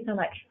 Thank you so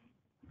much.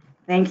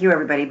 Thank you,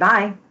 everybody.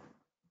 Bye.